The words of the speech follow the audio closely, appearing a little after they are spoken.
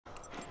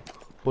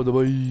For the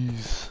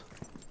boys.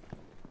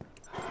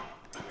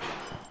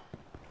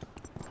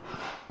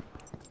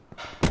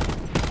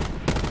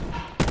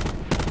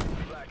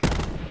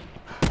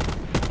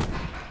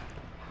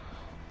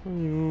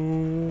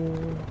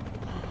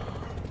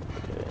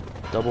 Okay,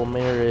 double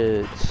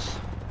merits.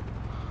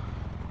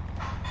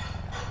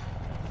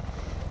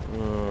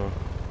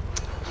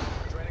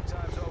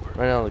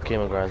 Right now the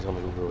camo grind's gonna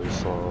be really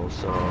slow,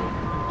 so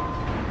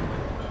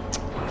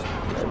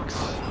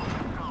yikes.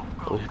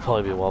 It'll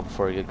probably be a while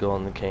before I get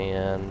going the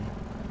KN.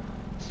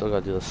 Still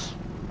gotta do this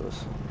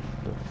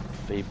the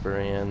Vapor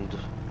and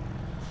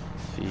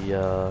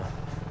the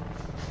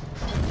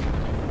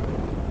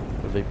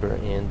Vapor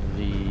and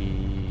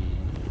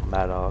the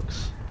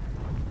Maddox.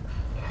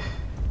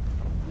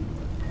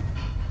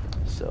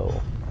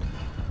 So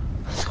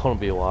it's gonna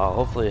be a while.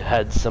 Hopefully I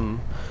had some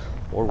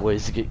more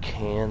ways to get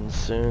cans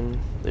soon.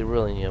 They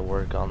really need to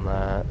work on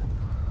that.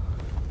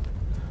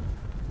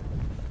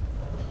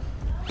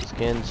 These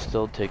cans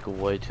still take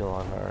way too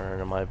long to earn,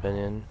 in my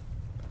opinion.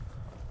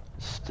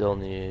 Still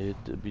need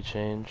to be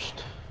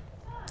changed.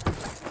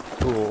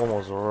 Ooh,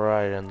 almost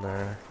right in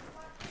there.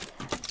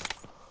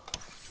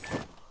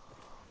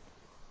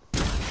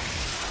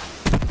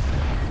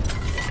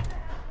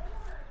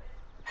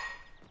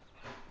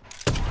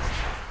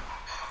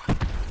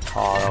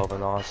 Oh, that would've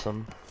been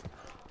awesome.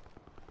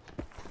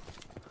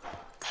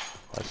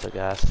 I'm so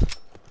gassed.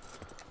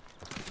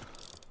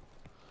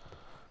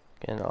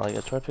 Again, like,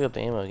 I try to pick up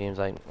the ammo games,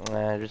 like,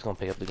 nah, I'm just gonna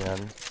pick up the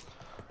gun.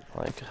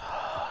 Like,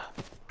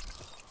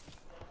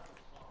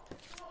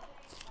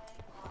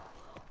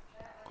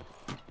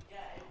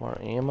 more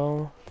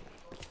ammo?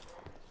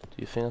 Do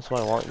you think that's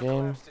what I want,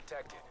 game?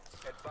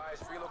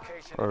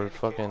 Or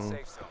fucking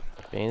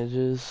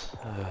bandages?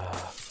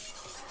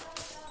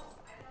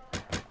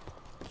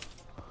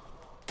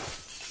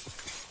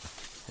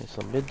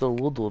 Some middle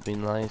wood would be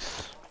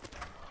nice.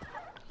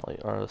 Like,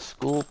 or a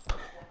scoop.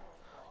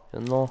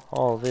 You know?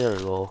 Oh, there we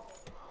go.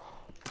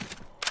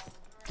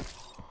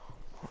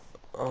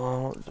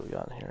 What do we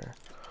got in here?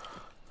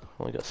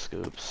 We got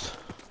scoops.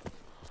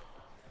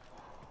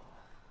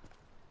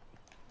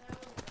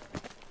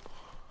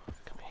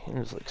 My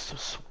hands like so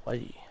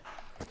sweaty.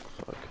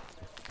 Fuck.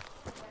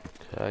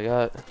 Okay, I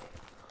got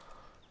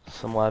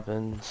some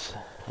weapons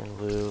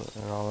and loot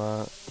and all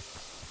that.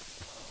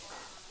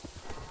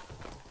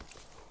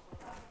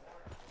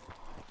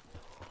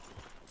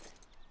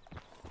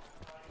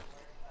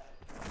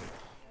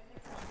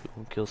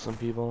 Kill some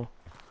people.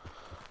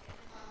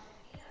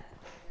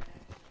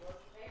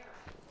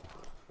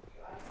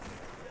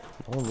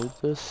 I wanna loot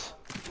this.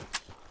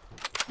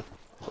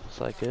 Looks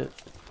like it.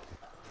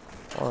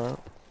 Alright.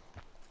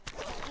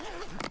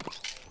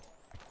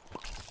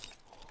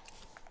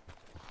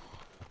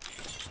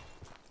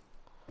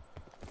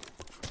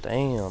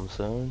 Damn,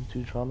 son.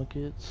 2 trauma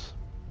kits.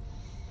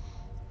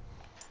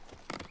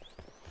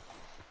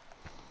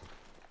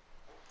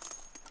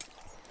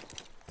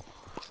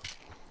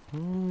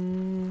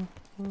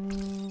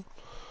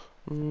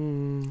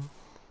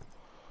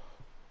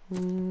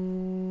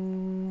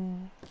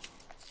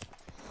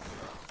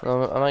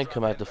 I might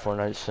come back to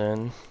Fortnite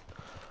soon.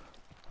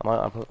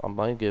 I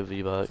might get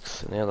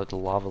V-Bucks, and they have like the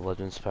Lava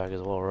Legends pack as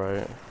well,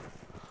 right?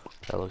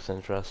 That looks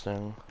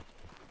interesting.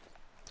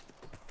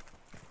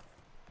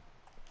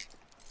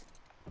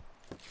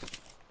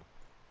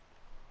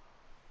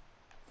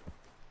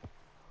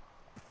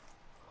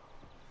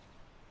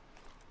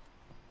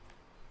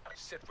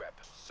 Sit rep.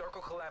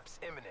 Circle collapse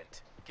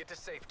imminent. Get to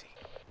safety.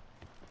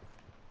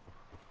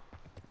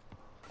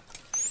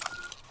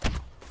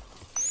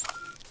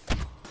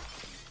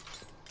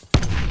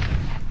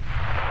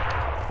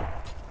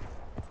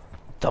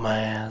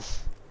 Dumbass.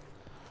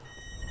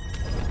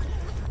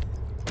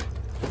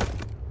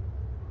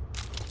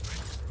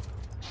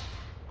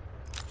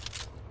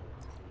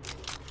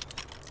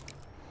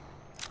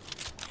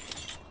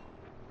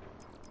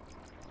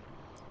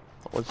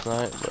 What's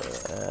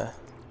that?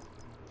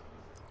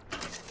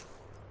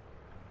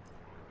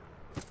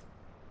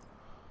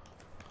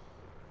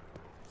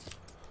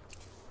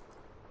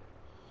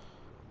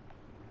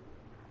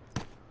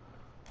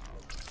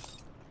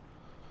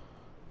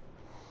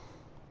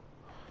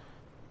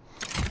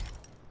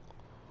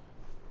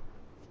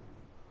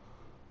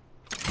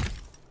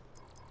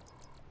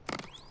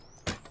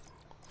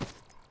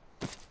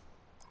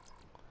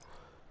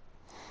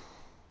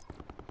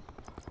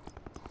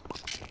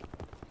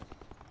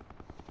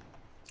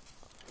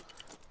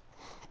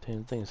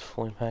 Damn, the thing's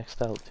fully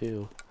maxed out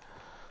too.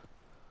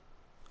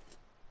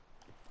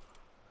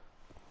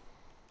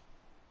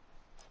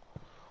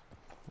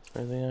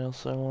 Anything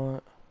else I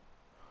want?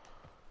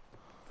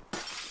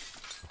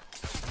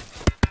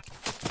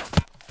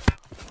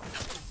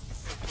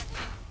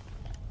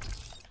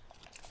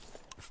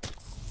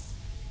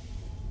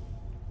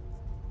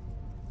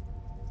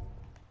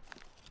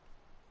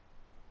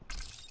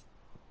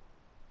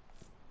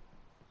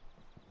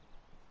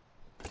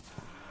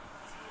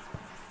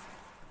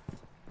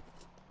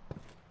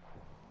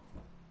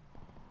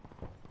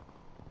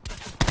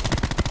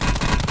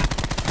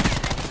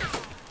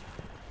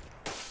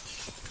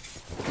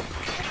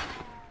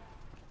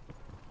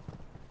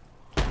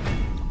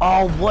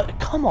 Oh, what?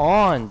 Come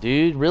on,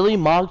 dude. Really?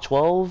 Mog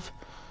 12?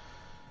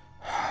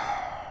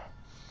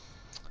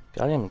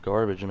 Goddamn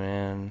garbage,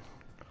 man.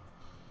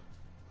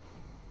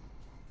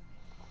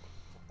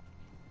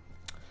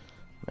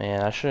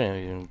 Man, I shouldn't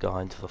have even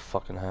gone to the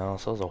fucking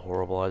house. That was a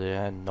horrible idea.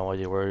 I had no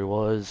idea where he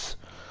was.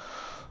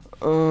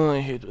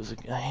 I hate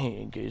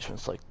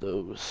engagements like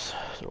those.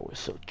 They're always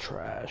so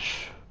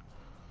trash.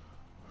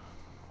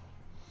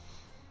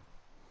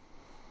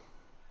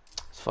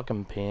 It's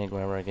fucking panic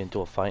whenever I get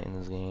into a fight in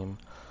this game.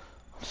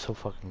 I'm so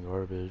fucking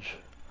garbage.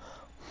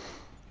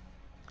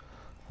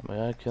 I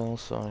got a kill,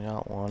 so I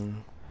got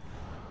one.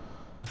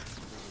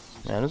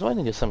 Man, I was waiting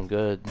to get something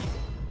good.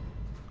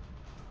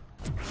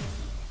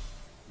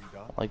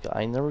 Like,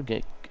 I never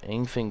get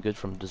anything good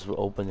from just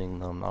opening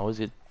them. I always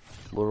get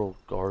little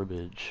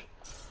garbage.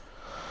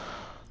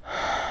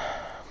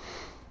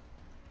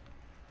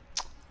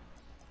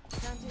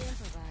 Time to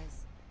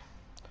improvise.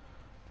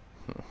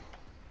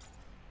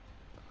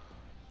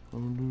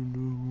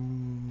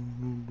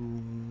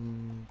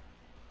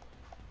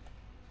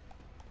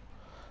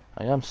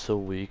 I am so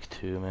weak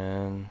too,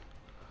 man.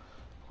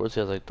 Of course,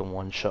 he has like the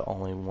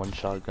only one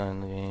shotgun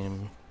in the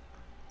game.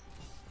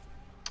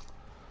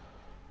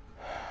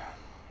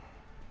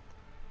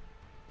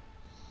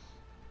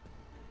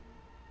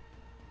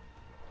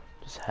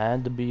 Just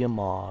had to be a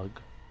Mog.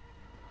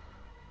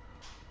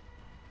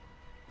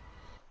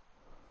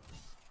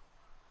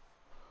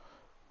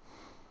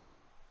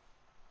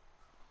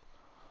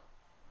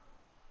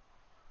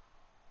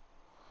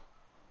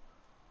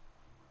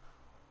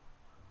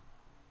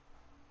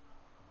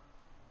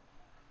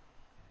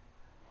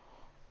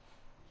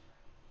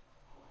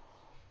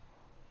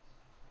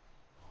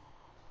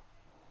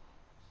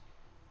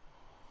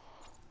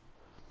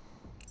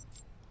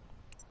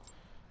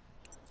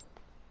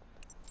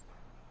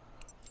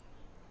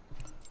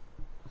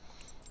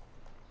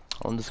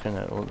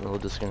 We're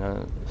just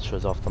gonna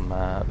shows off the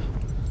map.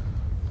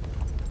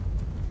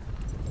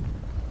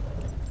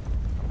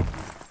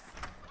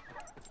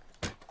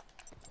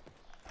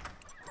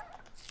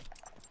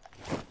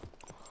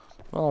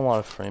 Well, a lot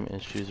of frame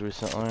issues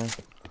recently.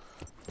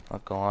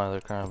 Not gonna lie,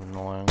 they're kind of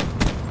annoying.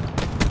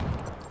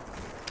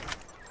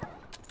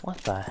 What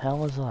the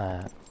hell is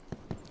that?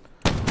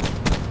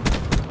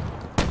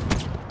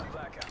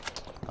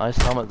 Blackout. Nice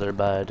helmet there,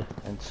 bud,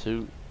 and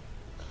suit.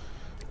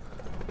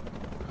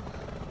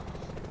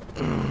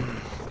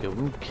 Okay,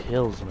 we need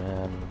kills,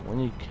 man. We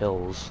need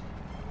kills.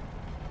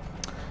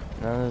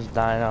 None of this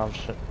dying out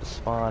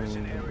spawn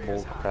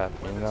bull crap,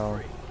 you know?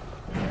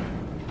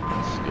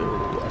 Let's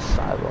go,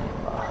 Asylum.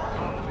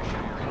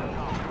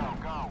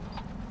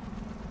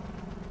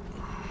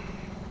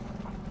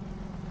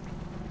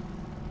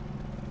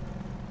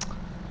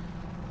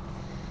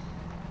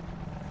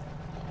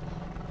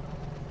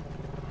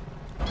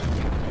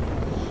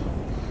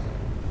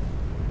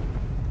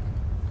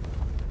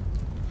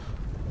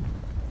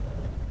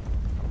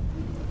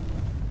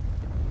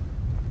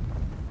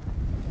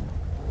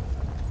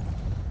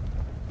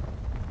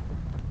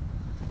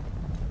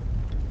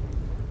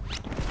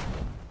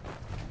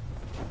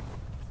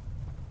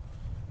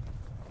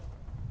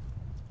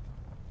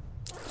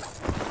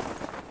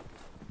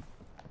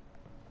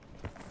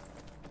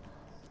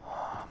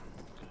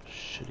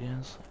 Shitty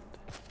ass.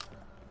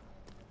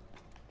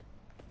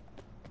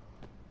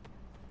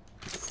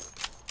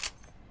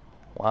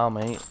 Wow,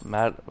 mate.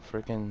 Matt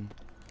freaking.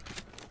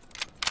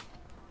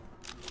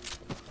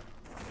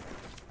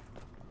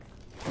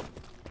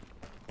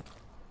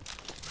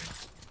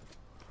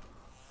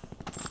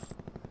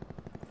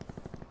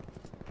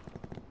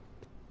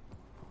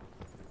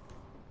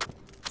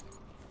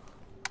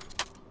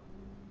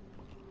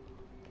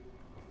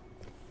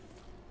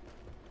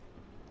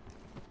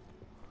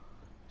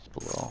 It's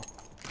below.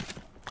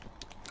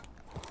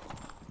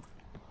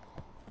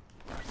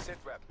 Sit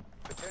rep.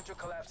 Potential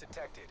collapse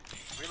detected.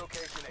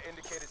 Relocation to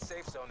indicated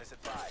safe zone is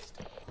advised.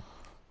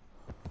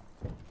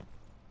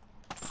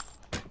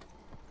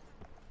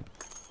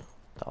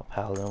 Top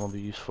paladin will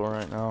be useful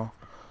right now.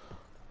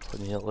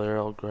 When you hit later,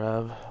 I'll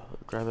grab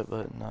it,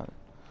 but not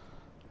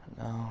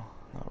now.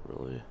 Not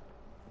really.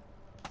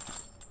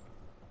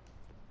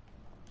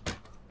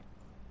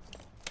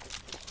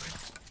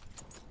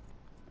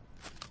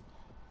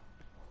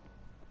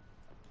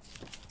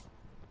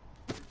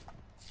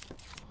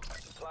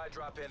 Supply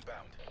drop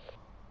inbound.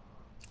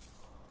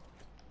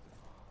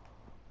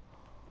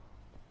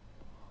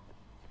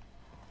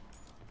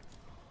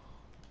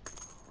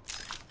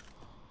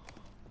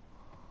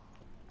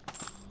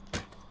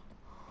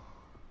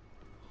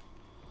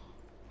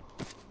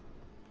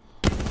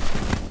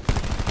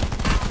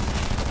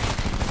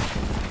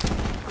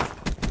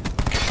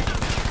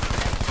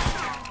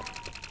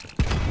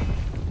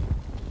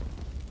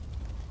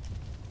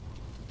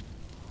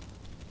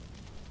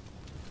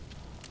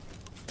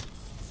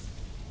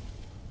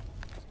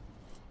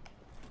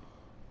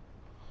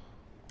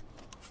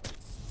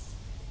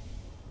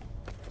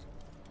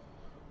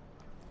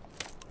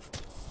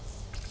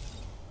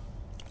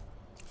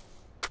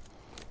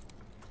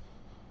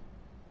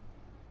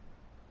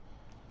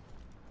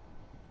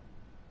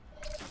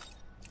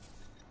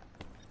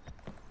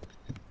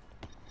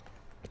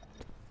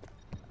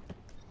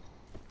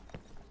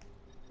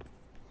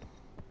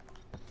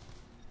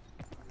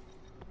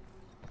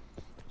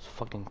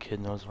 fucking kid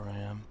knows where I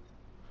am.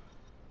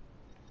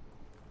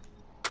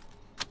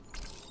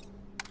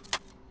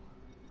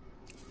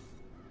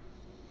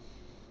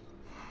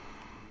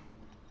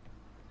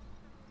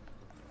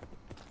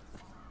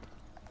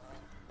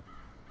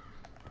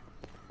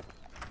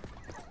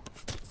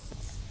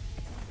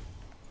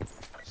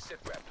 Sit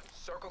rep.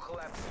 Circle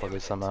collapse At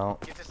least I'm imminent.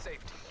 out. Get to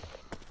safety.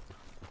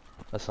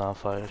 That's not a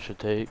fight I should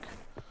take.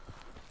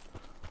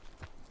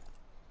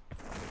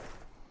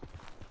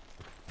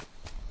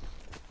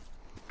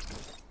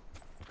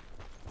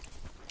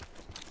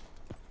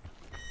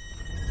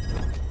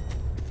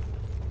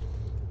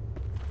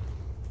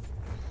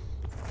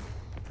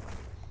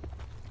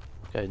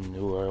 I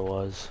knew where I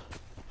was.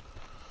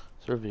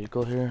 Is there a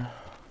vehicle here?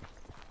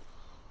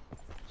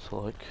 So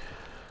like,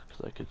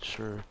 cause I could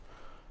sure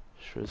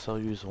as hell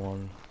use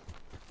one.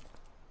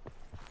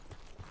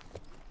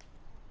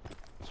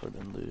 So I've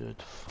been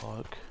looted.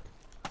 Fuck.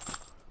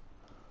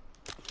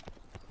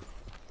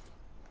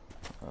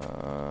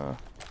 I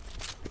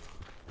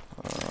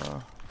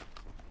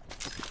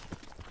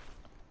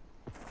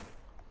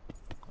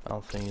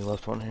don't think he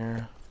left one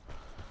here.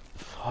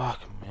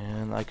 Fuck,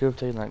 man. I could have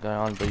taken that guy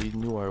on, but he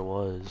knew where I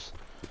was.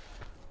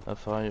 That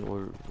fight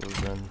would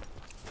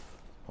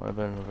have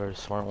been a very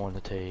smart one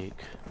to take.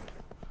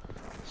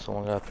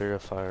 Someone got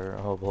purifier.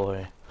 Oh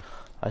boy.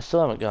 I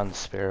still haven't gotten the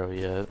Sparrow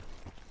yet.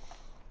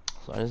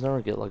 So I just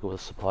never get like with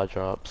supply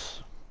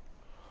drops.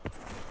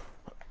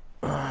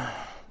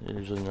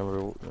 Usually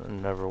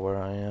never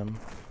where I am.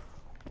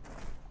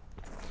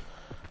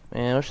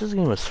 Man, I wish this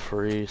game was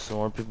free so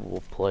more people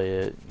will play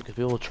it. Because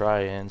people will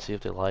try it and see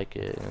if they like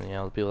it. And you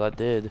know, the people that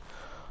did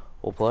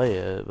will play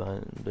it,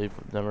 but they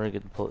never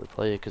get to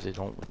play it because they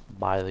don't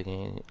buy the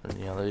game. Or,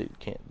 you know, they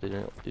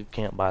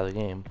can't buy the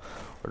game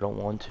or don't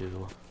want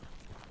to.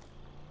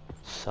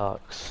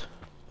 Sucks.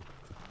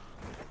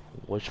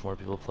 Wish more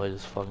people play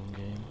this fucking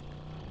game.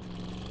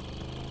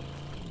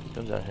 He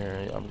comes out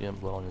here, I'm getting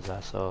blown his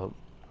ass up.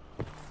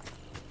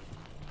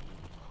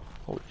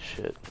 Holy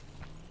shit.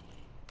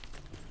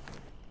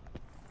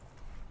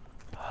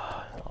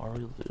 Are we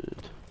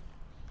looted?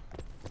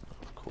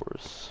 Of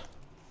course.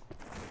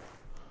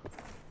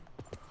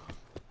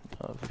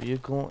 A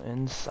vehicle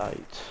in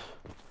sight.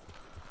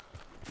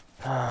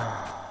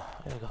 I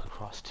gotta go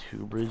across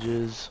 2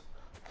 bridges.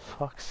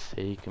 Fuck's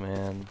sake,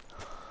 man.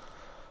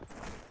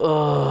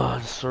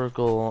 Ugh, the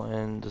circle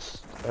and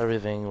just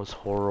everything was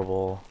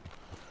horrible.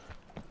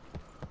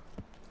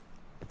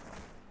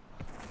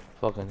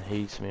 Fucking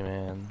hates me,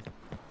 man.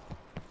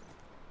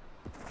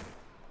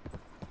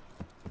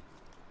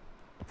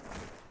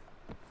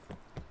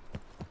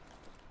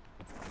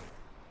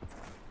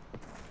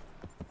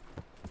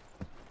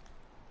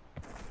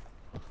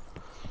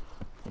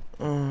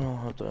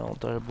 I don't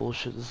die of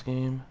bullshit this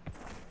game.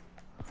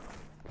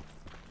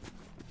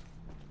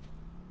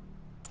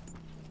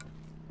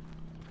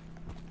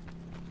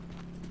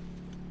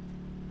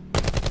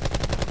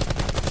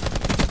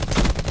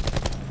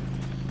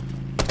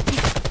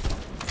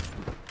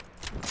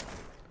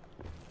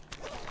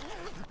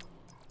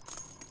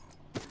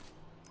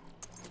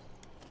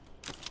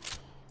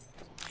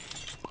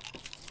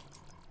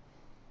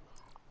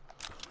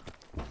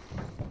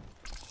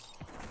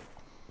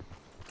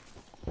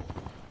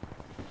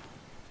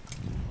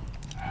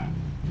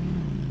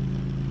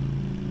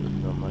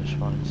 No my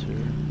spines here.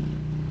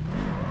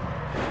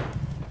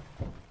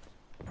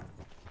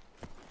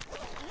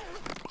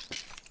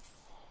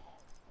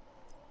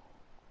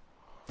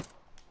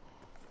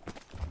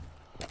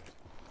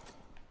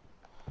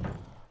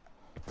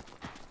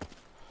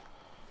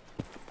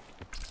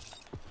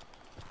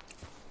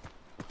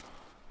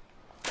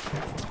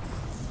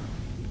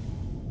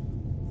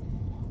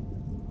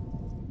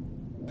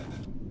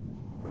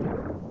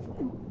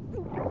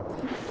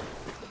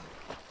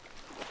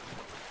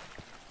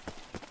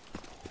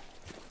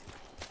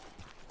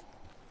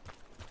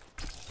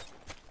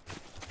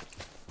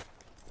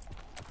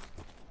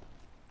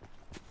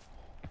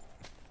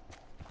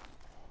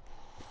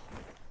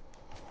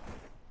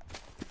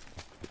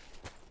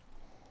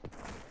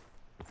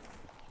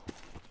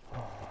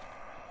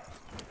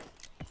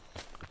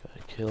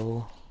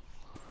 Kill.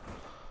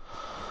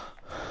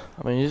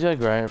 I mean, you just gotta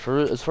grind for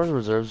as far as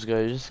reserves go.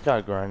 You just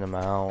gotta grind them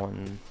out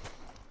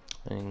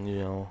and you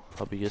know,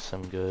 hope you get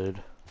some good.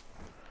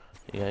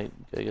 You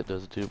gotta get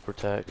those dupe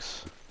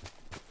protects.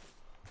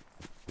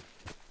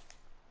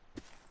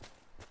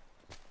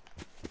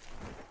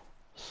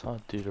 Saw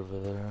a dude over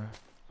there.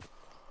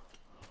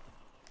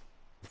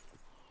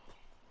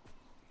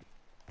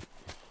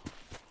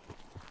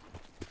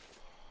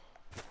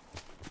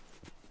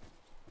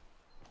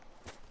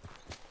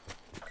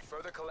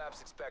 Further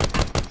collapse expected.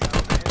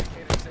 Travel to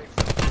indicated safe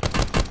zone.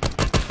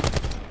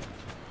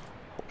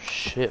 Oh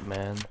shit,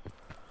 man.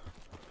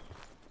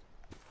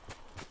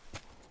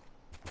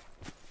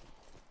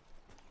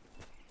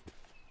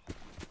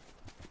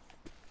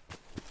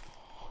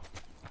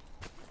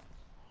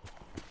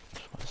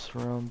 My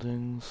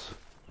surroundings.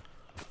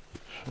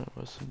 Shit,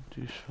 by some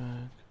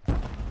douchebag. Oh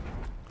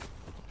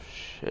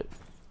shit.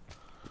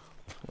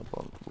 Up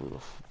on the blue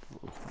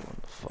one.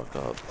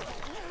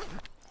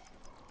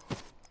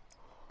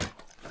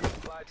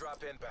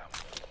 inbound.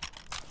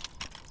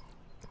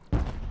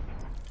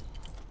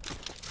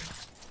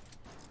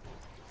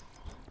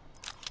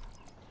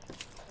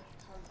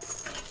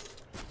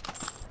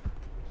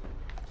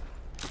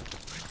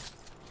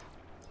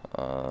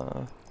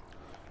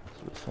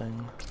 This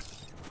thing.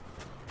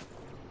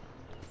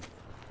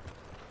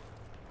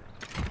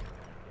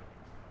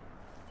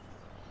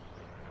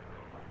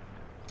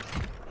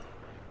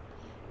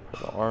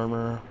 The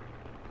armor.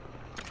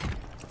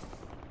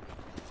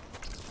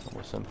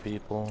 With some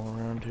people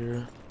around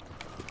here.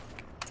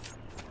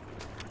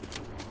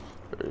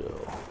 There we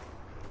go.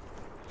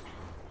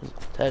 Those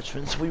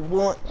attachments we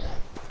want.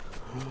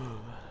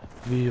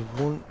 We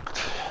want.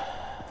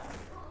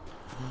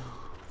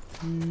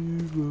 I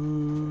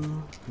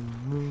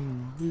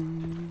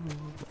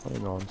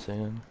know what I'm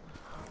saying.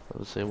 I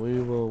would say we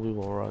will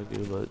rock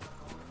you, but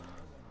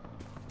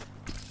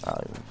I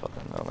don't even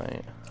fucking know,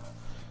 mate.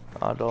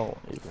 I don't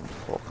even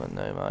fucking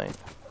know, mate.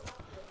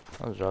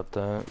 I'll drop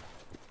that.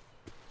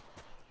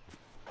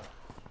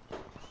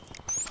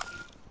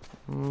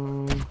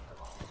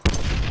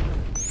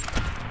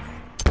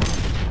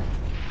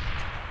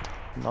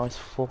 Nice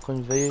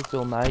fucking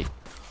vehicle, mate.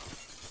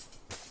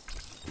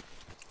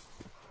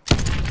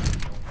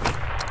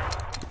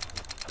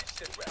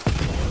 Sit rep.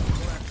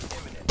 Collapse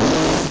imminent.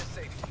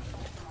 Safety.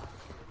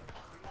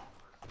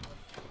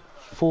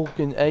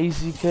 Fucking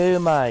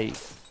AZK, mate.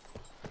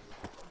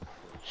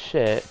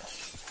 Shit.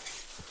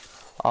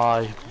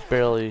 I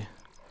barely.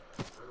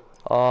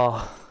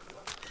 Oh.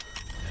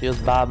 Feels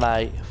bad,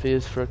 mate.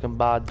 Feels freaking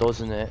bad,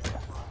 doesn't it?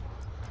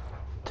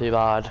 Too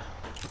bad.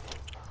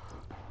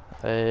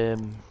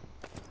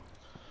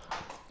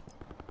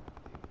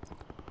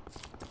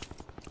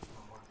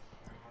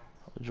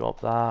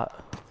 Drop that.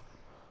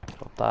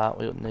 Drop that.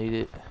 We don't need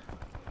it.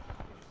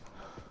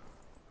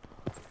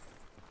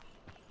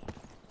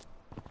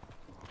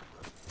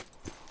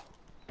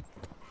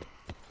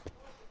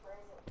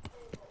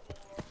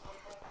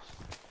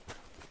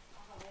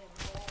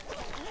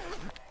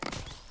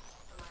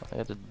 I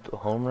got the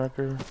home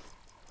wrecker.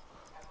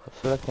 A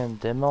fucking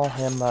demo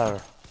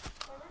hammer.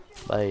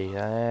 But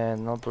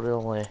not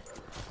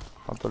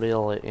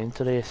really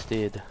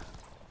interested.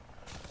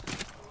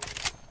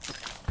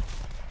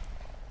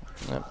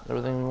 Yep,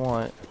 everything we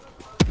want.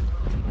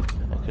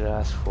 I could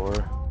ask for.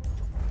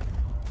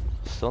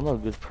 Still no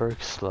good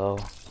perks though.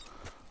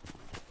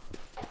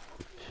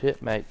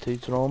 Shit, mate, 2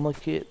 trauma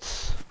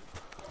kits.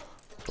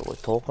 That's what we're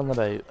talking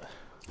about.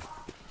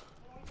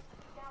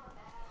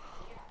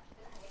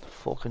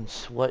 Fucking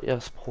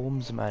sweatiest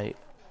palms, mate.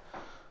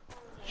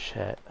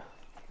 Shit.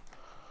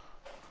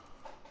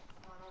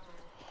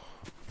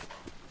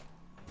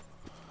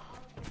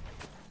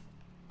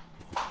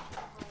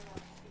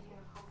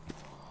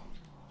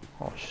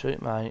 Oh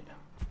shit, mate.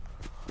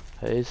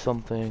 Here's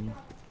something.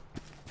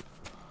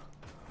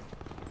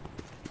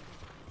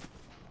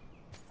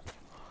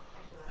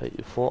 Hey,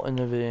 you fought in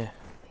the way.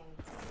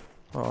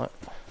 Right.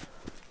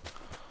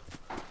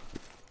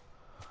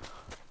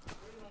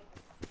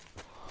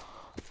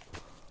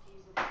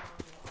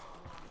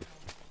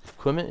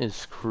 Equipment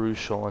is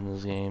crucial in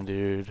this game,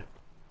 dude.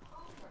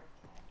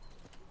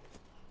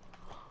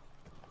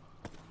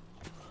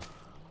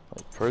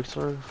 Like, perks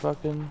are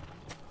fucking.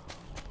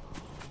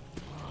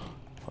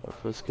 Wait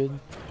for this kid.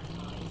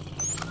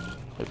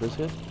 Wait for this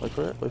kid. Wait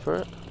for it. Wait for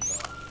it.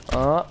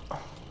 Ah.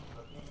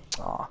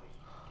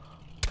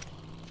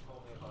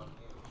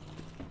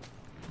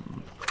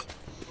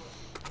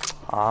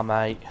 Ah,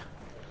 mate.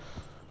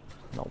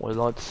 Not what I'd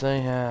like to see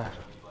here.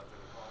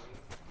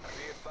 Be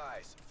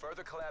advised.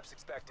 Further collapse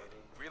expected.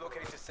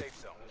 Relocate to safe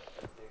zone.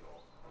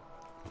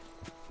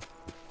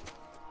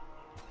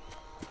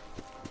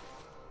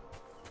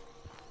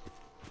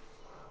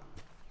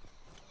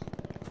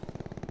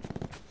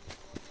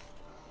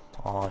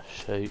 Oh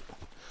shit.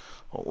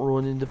 Not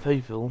run into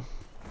people.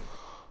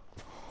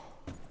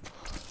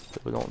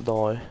 But we don't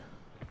die.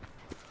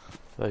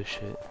 Oh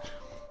shit.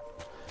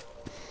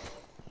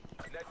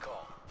 Net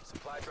call.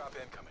 Supply drop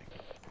incoming.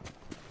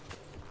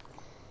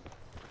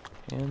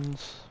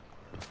 Hands.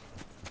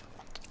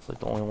 It's like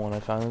the only one I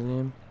found in the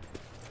game.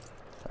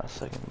 Not a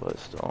second, but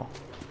still.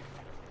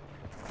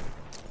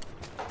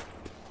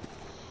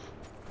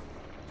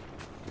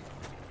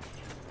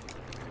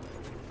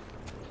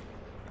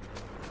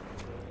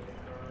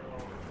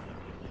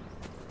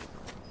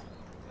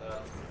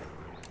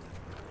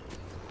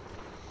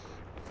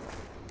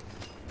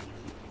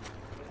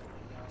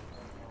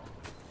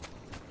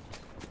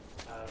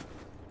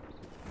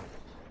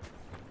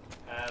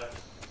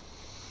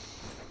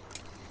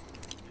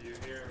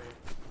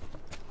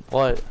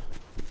 What?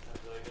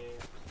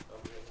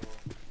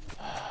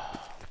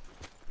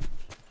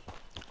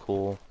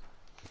 Cool.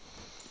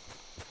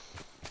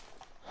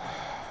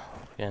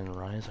 Again,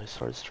 right as I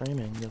start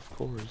streaming, of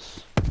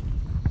course.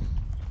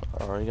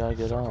 Already gotta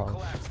get Circle off.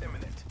 collapse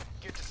imminent.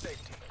 Get to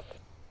safety.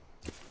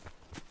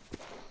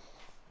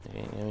 You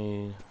can't give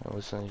me.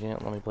 Listen, you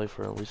can't let me play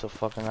for at least a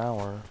fucking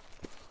hour.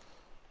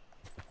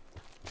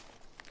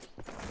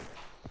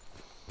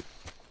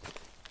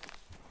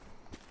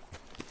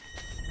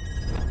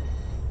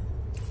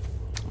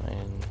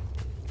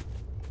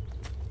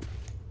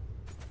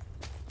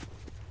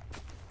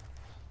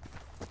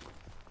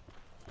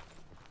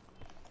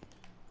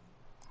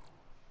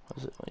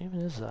 What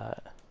even is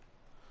that?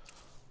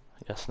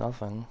 I guess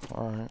nothing.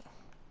 Alright.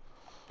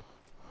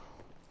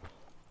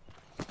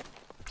 I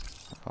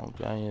don't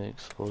got any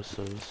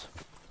explosives.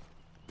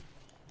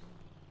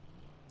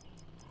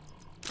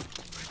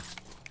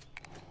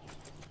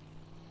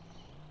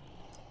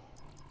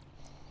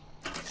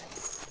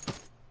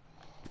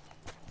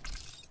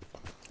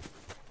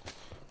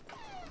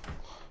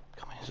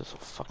 Come on, he's just so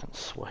fucking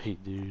sweaty,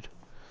 dude.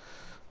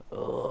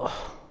 Ugh.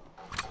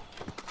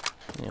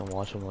 You know,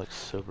 watch him like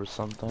sip or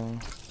something.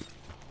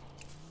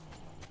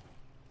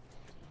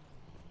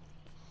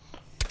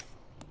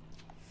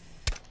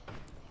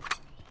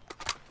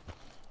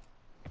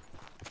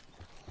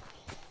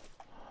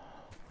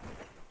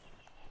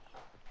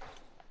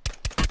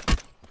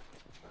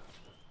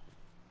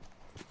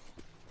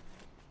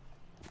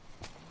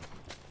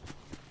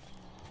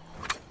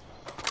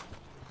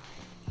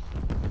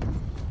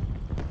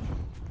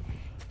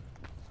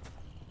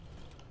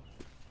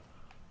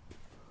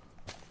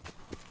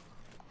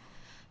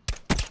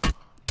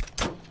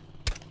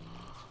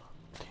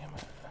 Damn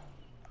it.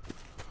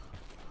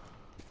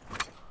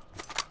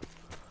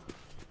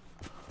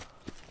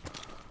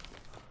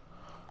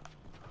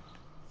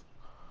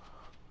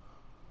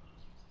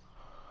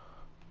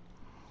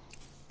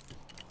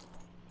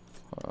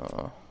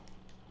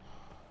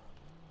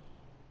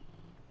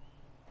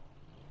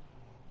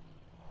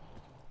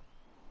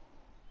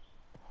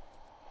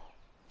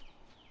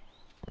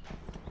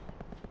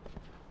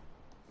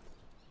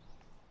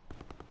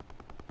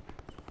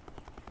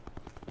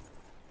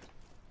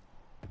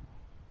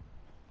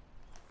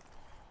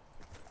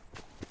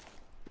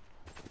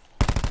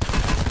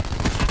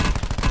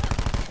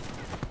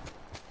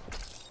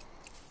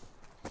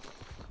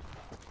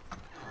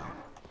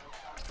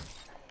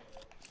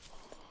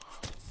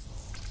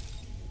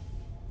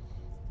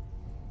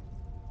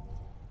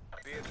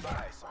 Be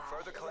advised,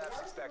 further collapse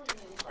expected.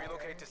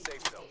 Relocate to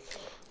safe zone.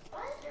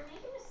 But you're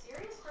making a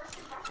serious first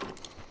impression.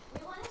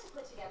 We wanted to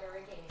put together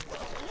a gaming set.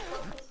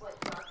 This is what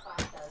Dark 5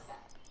 does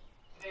best.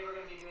 Today we're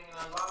going to be doing an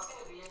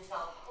unboxing of the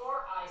Intel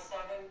Core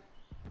i7.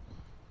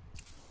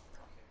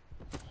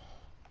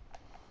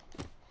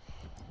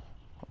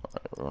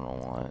 I don't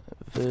want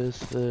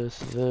this. I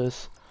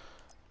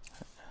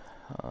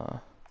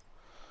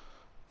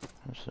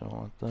just don't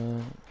want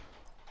that.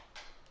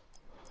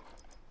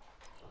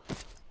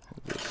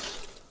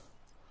 This.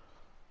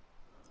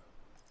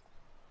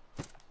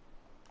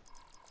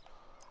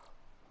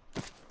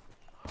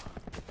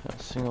 Yeah,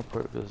 single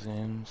purpose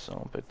game, so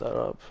I'll pick that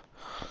up.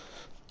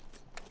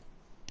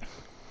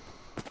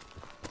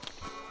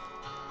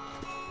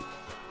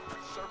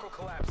 Circle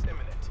collapse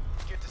imminent.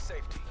 Get to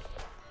safety.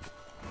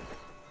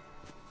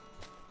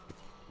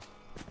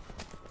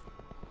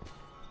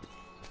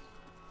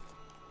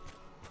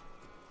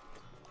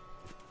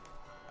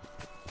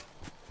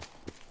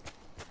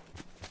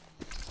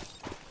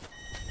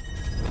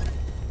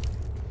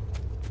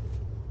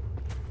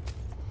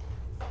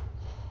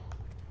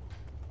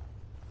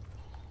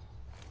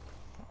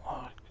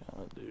 Oh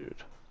god, dude.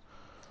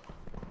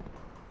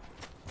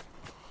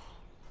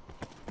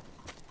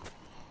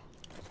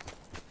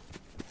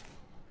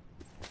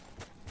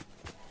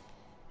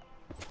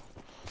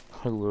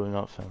 I literally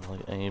not found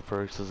like any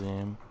perks this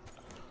game.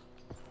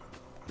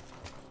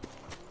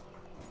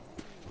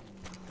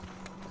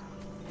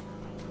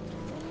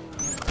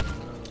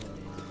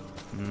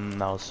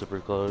 That was super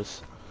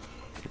close.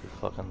 You're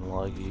fucking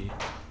laggy.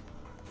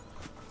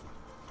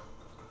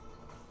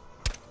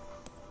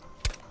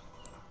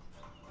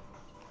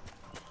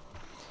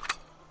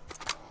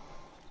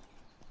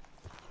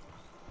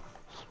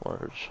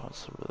 Smart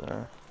shots over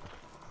there.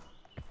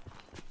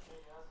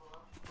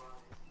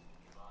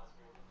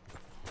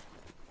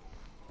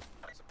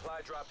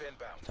 Supply drop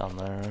inbound. Down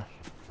there.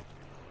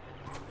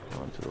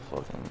 Going to the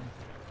fucking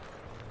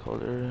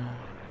cold area.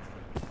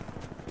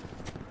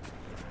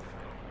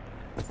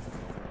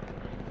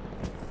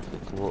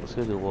 Let's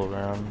go do a little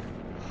round.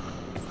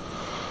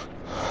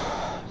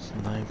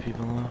 There's 9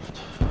 people left.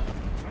 Oh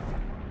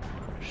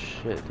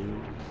shit,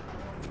 dude.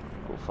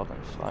 Go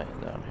fucking fighting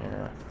down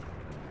here.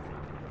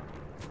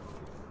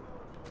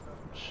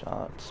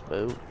 Shots,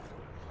 boo.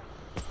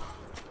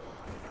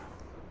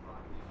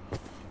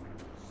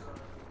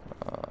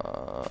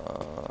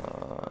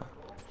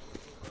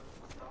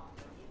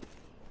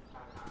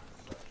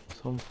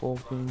 Some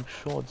fucking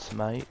shots,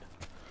 mate.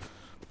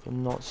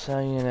 I'm not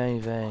saying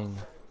anything.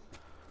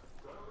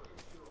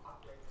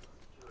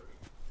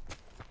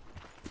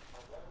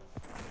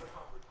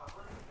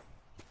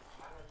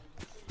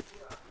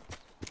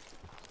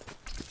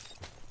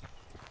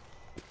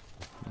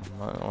 I'm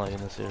not liking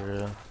this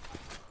area.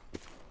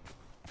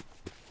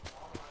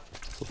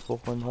 It's a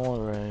fucking high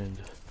range.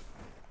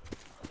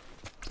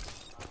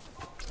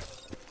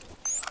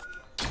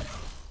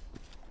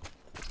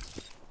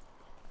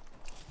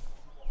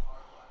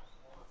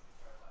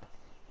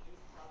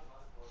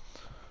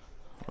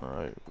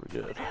 Alright,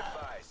 we're good. Be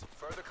advised,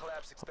 further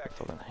collapse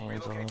expected. Fucking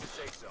hands Relocate to off.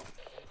 safe zone.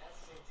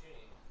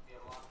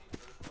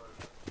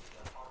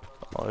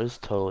 Oh, there's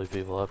totally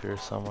people up here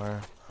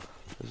somewhere.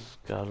 There's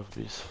gotta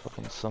be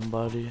fucking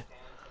somebody.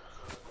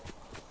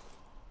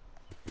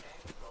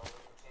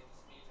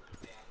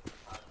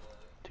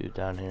 Dude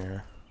down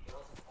here.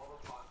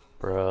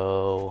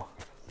 Bro.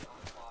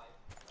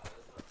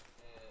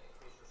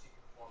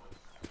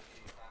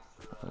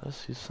 I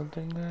see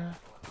something there.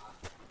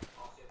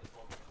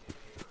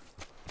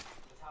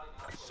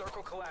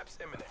 Circle collapse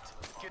imminent.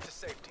 Get to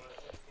safety.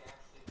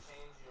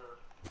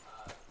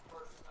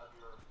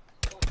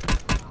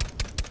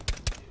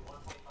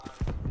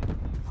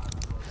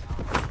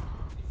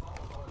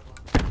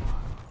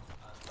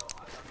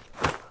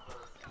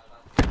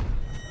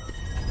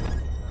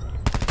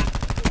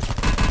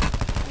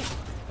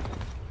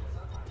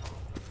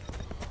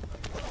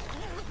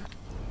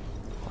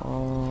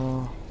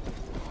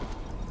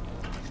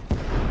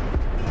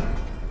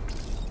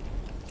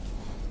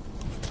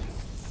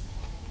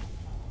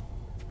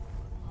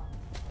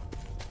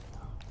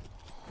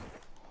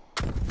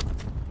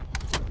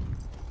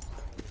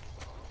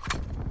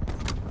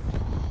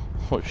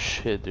 Oh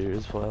shit, dude,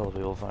 there's a hell of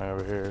people flying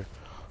over here.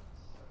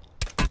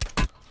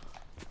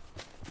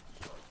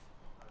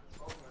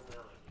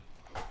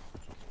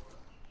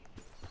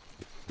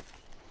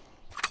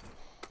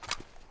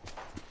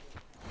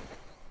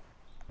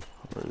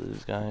 Where are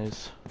these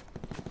guys?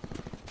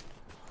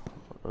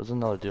 There's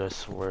another dude, I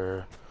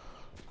swear.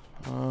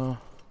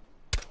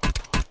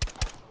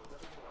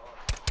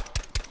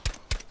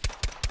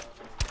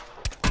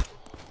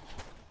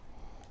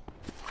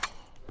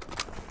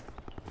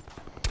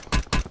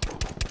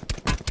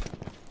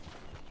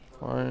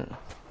 Alright.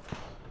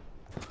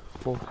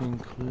 Fucking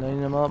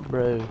clean them up,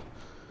 bro. Be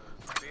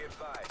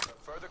advised.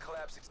 Further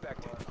collapse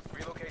expected.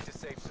 Relocate to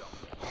safe zone.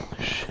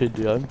 Holy shit,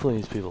 dude, I'm putting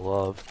these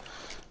people up.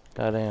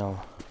 Goddamn.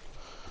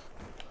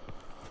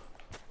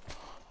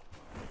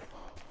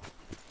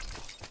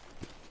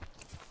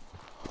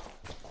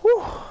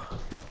 Whew.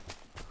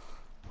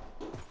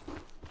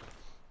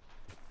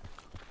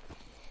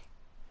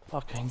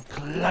 Fucking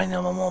clean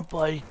them up,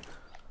 boy.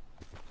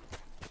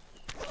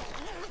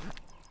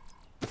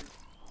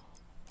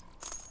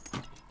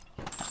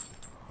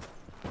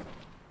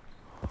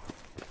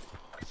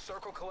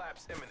 Circle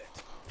collapse imminent.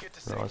 Get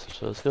to No,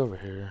 safety. let's go over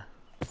here.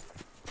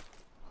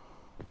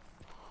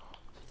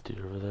 Dude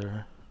over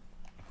there.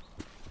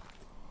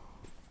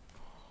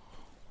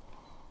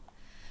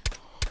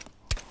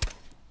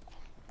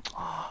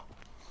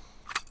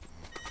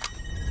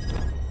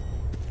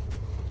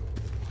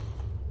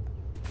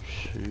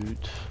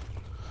 Shoot.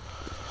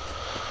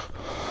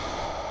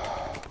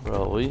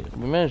 Bro, we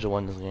managed to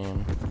win this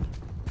game.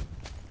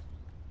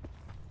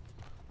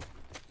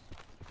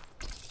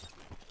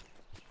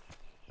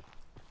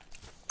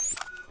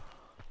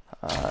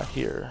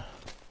 Here.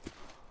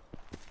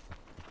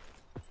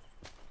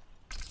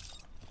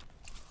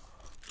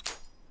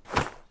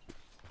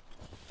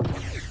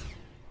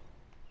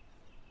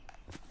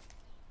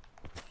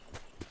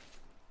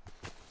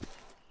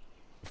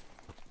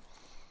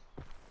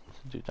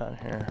 Dude down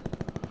here.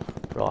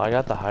 Bro, I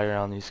got the high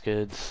ground on these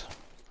kids.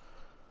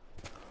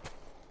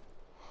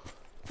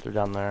 They're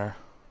down there.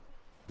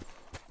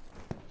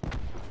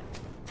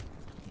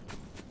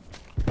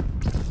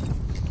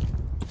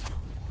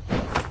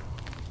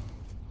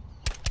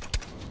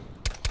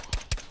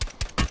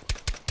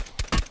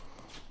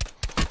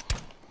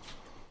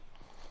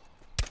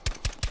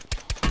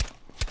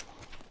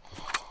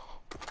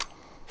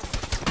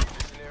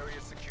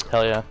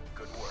 Hell yeah.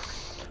 Good work.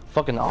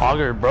 Fucking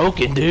auger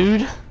broken,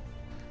 dude.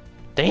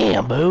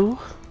 Damn, boo.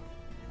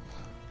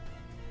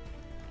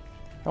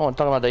 I want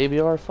to talk about the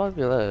ABR. Fuck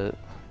that.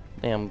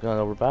 Damn, gun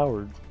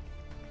overpowered.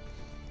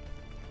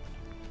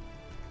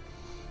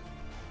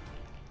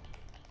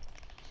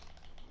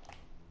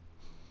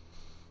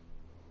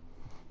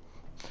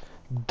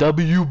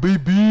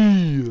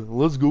 WBB.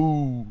 Let's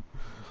go.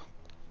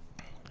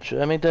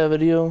 Should I make that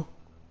video?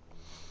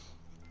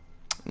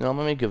 No, I'm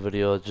gonna make a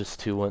video just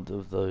to one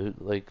of the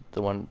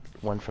the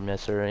one from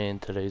yesterday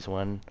and today's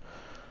one.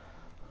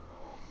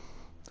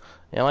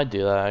 Yeah, I might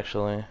do that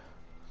actually.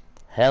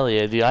 Hell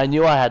yeah, dude! I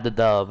knew I had the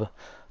dub.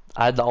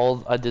 I did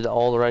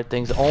all the right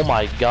things. Oh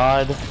my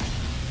god!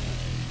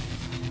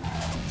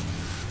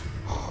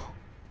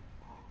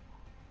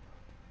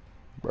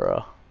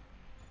 Bruh.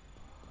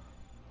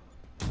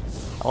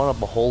 I went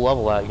up a whole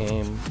level that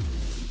game.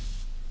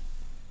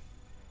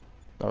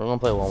 No, we're gonna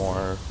play one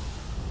more.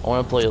 I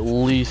want to play at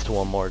least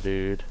one more,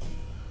 dude.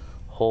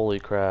 Holy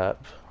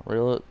crap.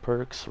 Real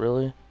perks?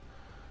 Really?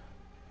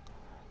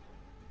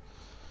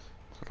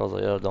 I was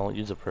like, oh, don't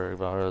use a perk,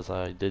 but I realized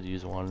I did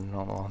use one. I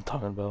don't know what I'm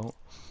talking about.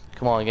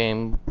 Come on,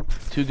 game.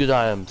 2 good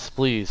items,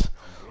 please.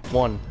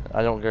 1.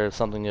 I don't care.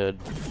 Something good.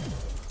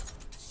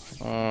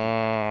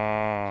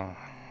 I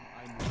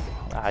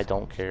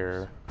don't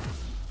care.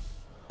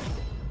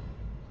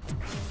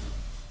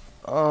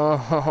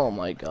 Oh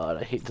my god,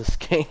 I hate this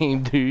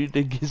game, dude.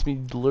 It gives me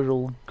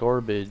literal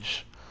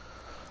garbage.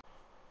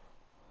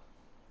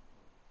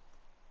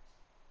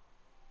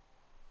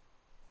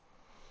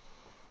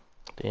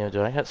 Damn,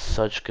 dude, I got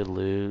such good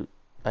loot.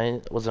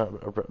 I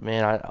wasn't,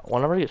 man,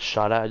 whenever I get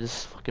shot at, I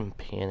just fucking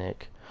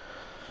panic.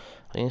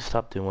 I need to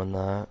stop doing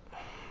that.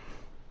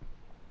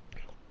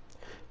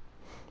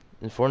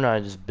 In Fortnite, I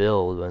just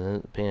build,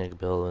 and panic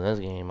build. In this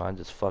game, I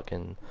just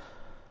fucking,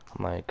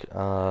 I'm like,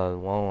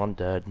 well, I'm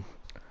dead.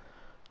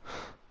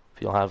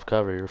 If you don't have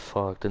cover, you're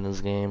fucked in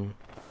this game.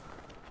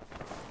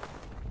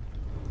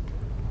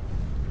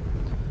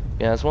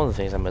 Yeah, that's one of the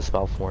things I miss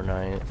about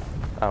Fortnite.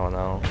 I don't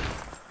know.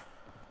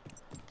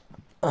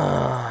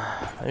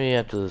 Maybe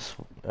after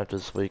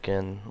this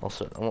weekend,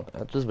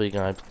 after this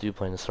weekend, I do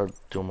plan to start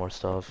doing more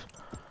stuff.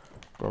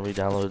 I'm gonna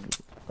re-download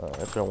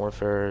Infinite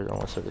Warfare. I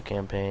want to start the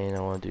campaign. I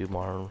want to do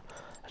more.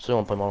 Actually, I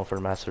want to play Modern Warfare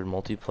Mastered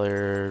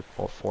multiplayer,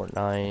 or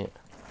Fortnite.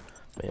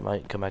 Maybe I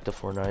might come back to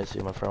Fortnite. See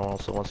if my friend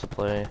also wants to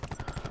play.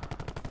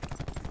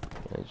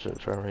 Yeah,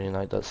 try to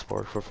reunite that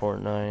spark for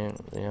Fortnite.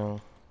 You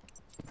know,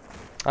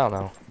 I don't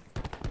know.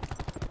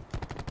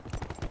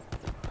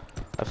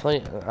 I feel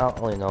like I don't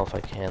really know if I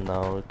can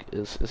though.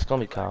 It's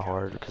gonna be kind of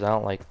hard because I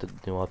don't like the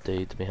new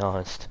update. To be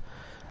honest,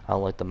 I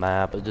don't like the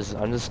map. I'm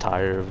just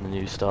tired of the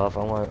new stuff.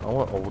 I want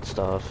old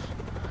stuff.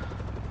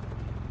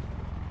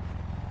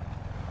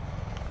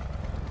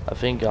 I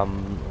think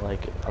I'm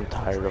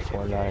tired of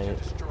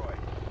Fortnite.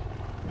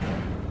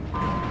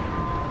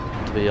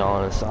 To be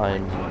honest, I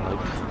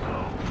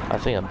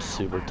think I'm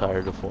super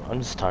tired of I'm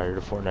just tired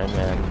of Fortnite,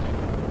 man.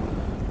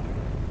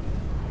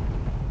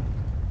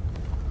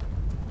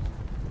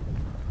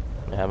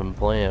 I haven't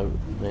played it.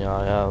 You know,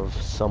 I have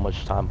so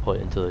much time put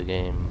into the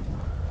game.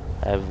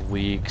 I have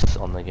weeks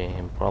on the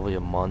game, probably a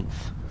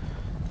month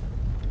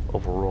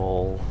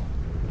overall.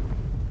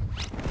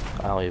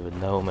 I don't even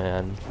know,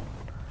 man.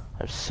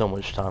 I have so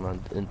much time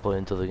put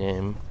into the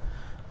game.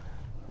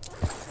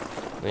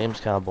 The game's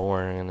kind of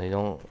boring, and they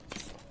don't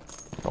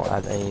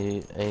add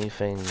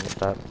anything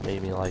that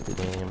made me like the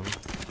game.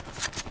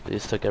 They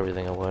just took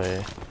everything away,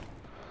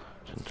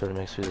 which sort of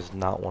makes me just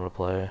not want to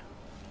play.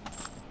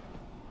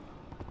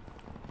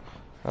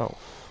 Oh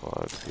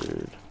fuck,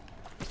 dude.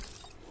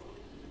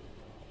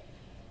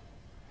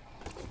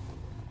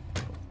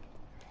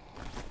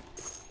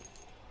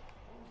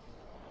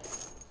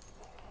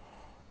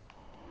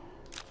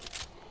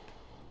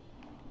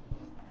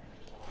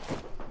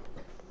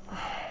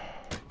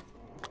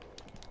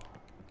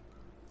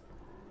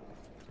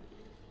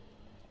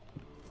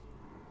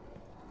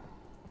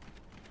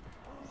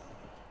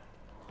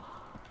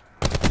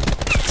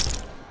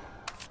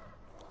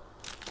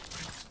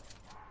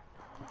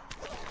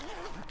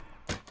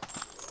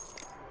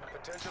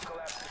 Potential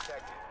collapse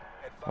detected.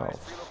 Oh Advise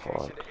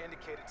relocation fuck. to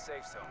indicated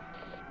safe zone.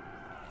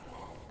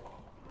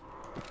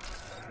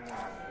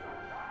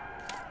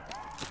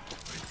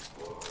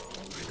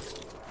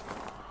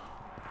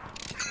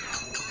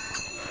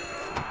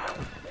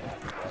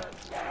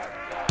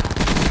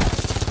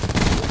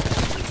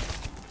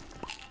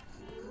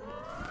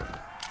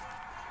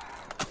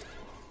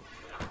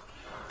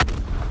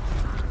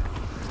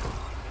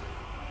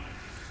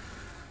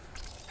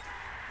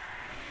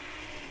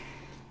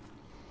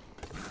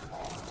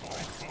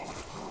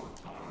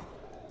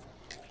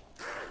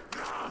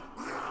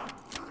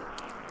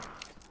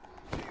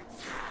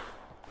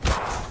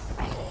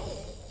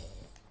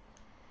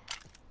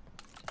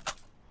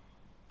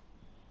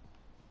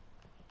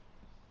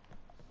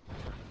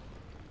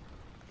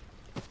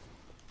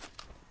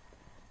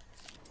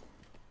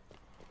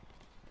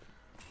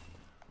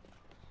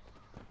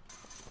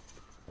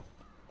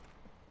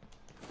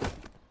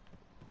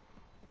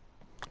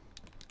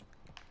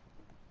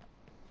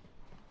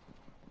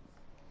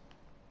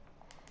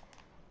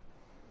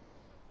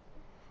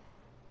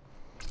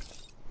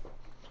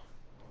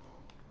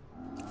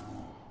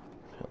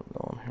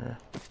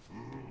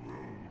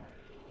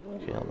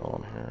 Okay, I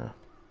know I'm here.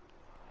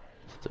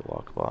 Just to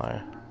walk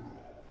by.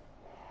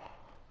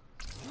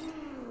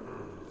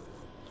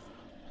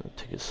 Gonna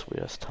take his sweet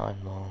ass time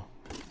though.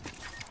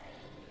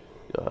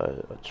 Got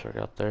a truck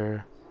out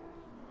there.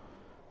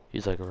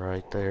 He's like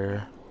right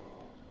there.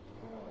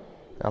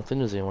 I don't think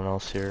there's anyone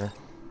else here.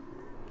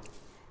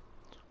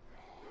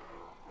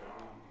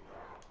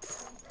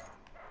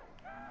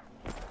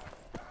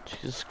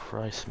 Jesus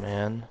Christ,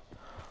 man.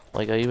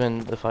 Like,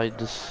 if I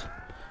just...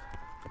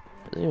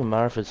 It doesn't even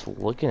matter if it's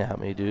looking at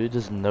me, dude. It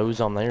just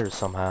knows I'm there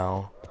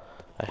somehow.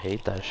 I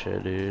hate that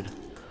shit, dude.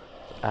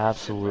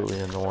 Absolutely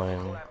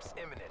annoying. Collapse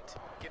imminent.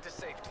 Get to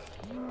safety.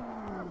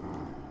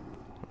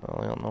 Well,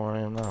 I don't know where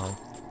I am now.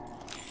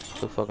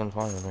 Still fucking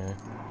finding me.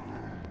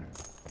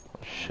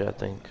 Oh, shit, I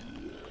think.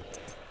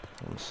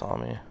 Someone saw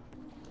me.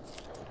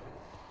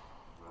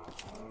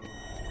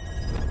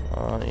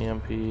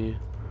 EMP.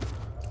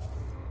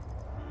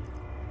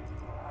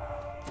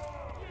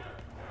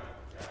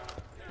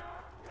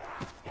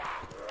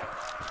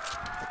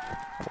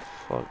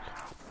 Fuck.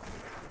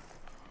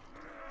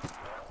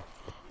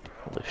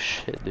 Holy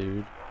shit,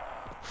 dude.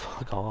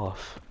 Fuck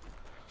off.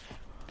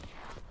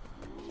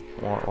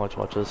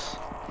 Watch this.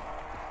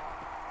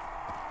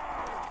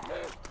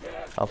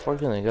 How far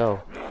can they go?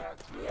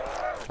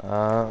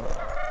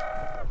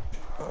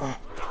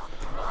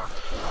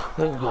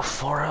 They can go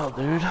far out,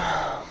 dude.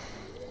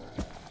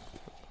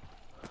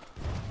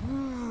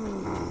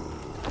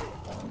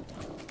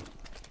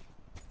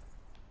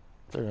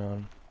 They're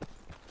gone.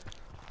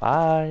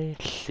 Bye.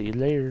 See you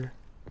later.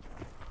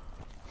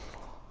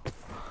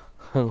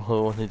 I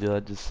love when they do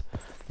that. Just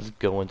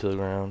go into the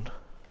ground.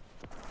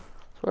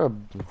 Sort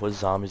of put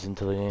zombies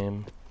into the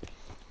game.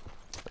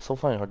 I still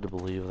find it hard to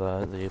believe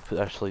that they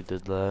actually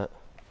did that.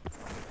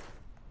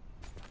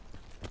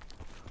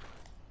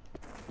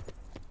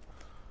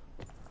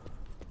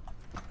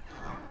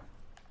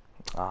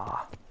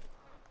 Ah.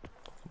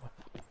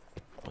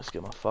 Let's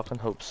get my fucking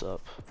hopes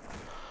up.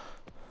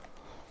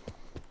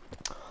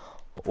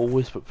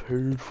 Always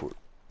prepared for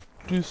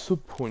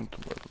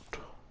disappointment.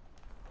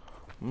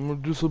 My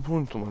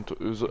disappointment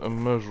is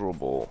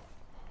immeasurable.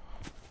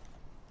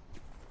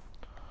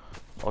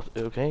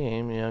 Okay,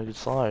 game, yeah, good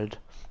slide.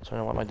 Sorry,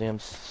 I want my damn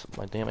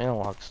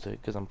analog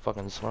stick because I'm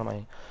fucking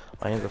sweating.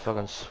 My hands are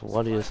fucking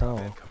sweaty as hell.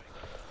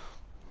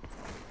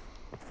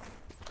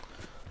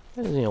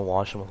 I just need to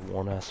wash them with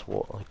warm ass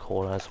water, like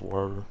cold ass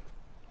water.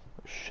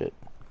 Shit.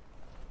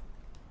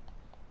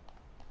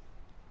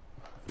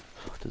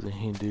 What does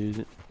he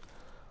do?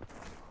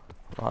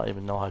 I don't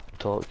even know how to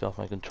get off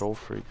my control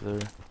freak there.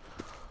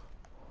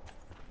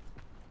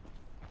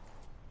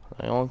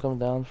 Anyone come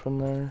down from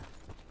there?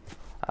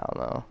 I don't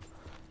know.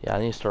 Yeah, I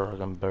need to start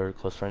working better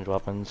close range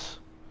weapons.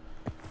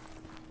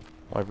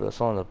 Like,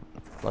 that's on the,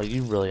 like,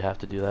 you really have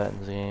to do that in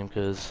this game,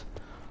 because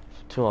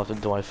too often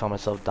do I find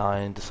myself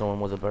dying to someone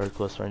with a better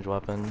close range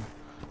weapon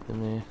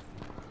than me.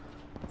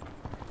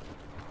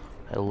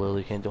 I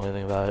literally can't do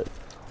anything about it.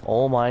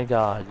 Oh my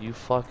god, you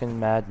fucking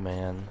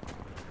madman.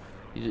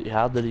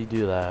 How did he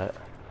do that?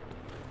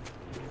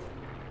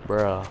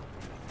 Bruh.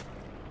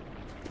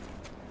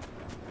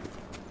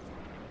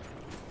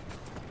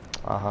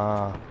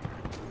 Uh-huh.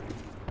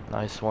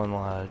 Nice one,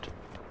 lad.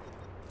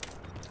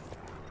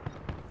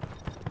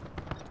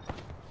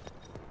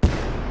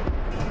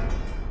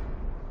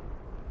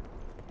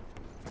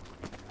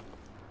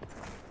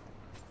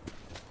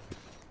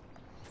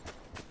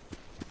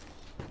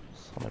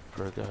 So my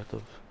perk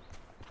active.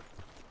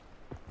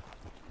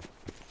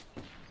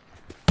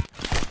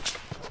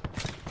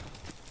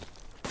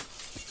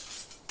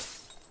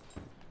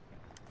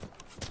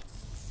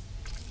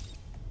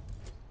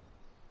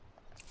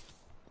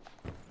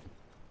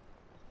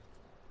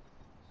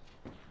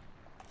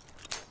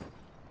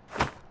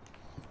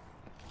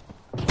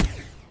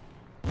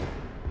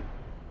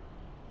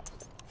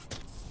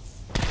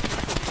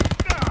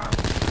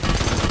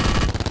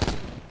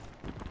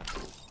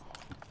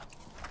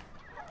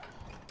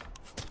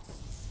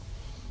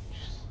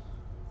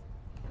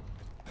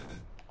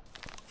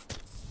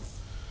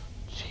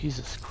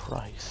 Jesus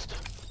Christ.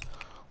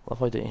 What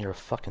if I didn't hear a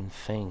fucking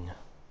thing?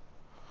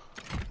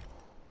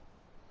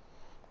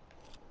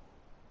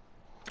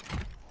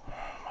 Oh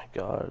my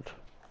god.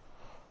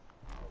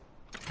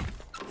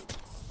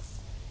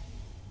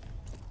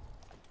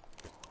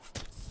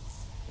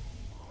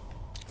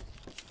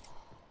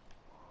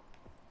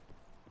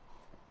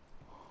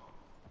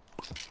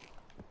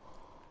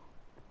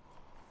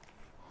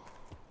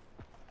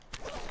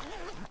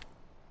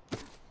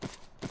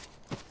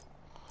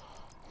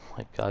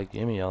 My god,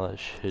 give me all that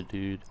shit,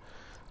 dude.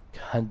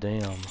 God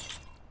damn.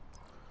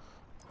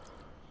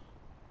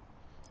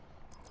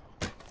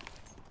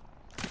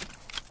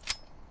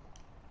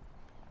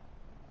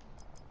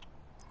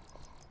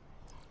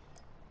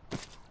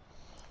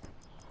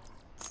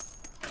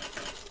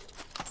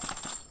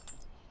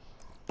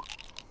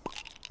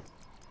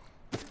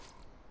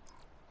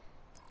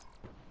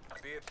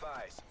 Be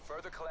advised,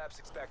 further collapse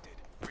expected.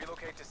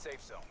 Relocate to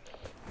safe zone.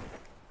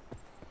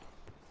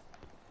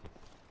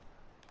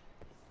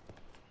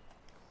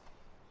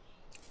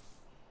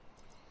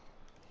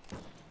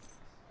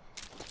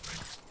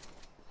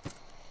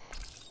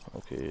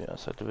 Okay,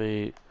 let's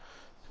activate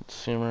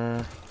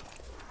consumer.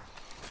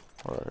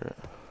 Or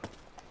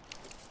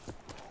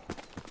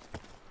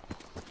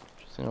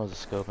just think there's a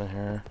scope in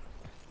here.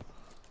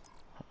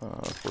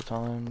 4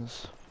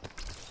 times.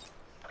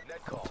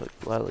 I'll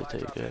gladly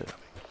take it.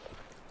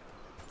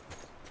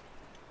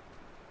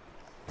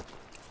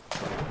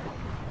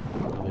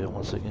 Maybe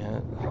once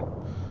again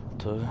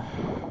to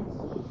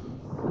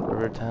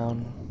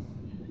Rivertown.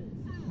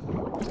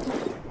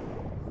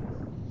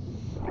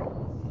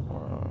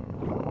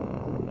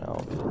 Now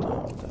will be the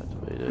time to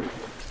activate it.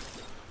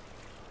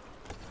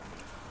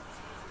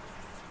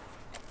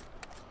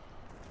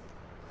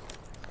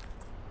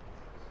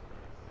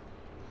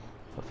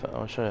 I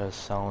wish I had a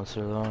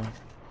silencer though.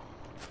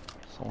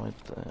 It's only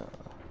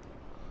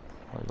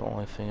the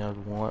only thing I'd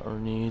want or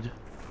need.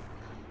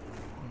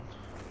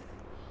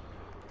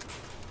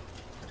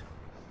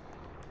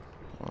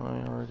 I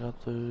already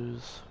got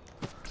those.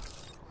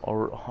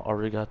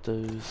 Already got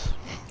those.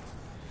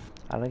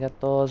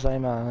 Arigato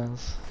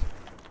gozaimasu.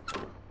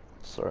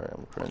 Sorry,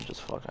 I'm cringe as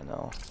fuck, I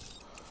know.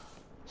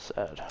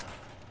 Sad.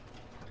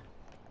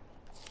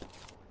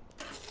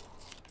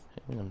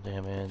 Give me them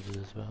damn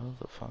edges, but what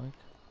the fuck?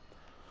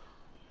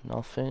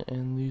 Nothing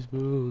in these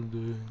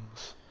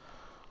buildings.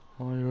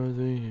 Why are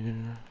they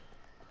here?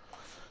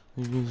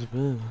 These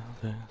buildings,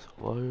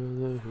 why are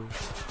they here?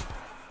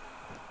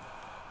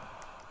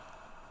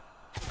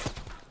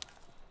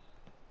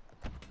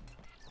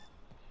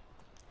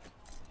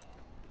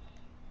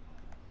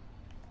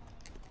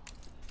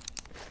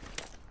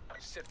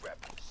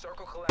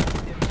 collapse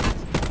imminent.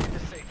 Get to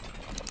safety.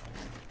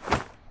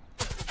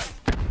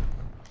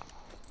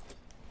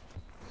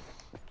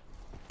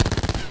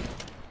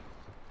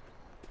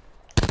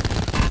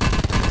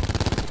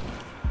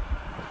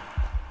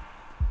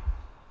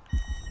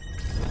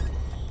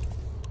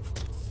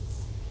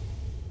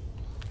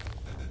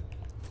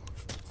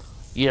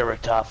 Yeah,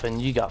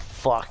 Richtofen, you got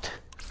fucked.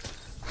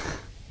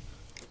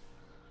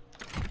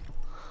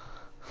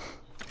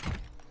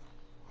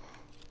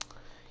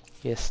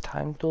 It's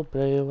time to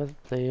play with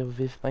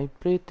my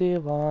pretty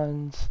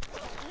ones.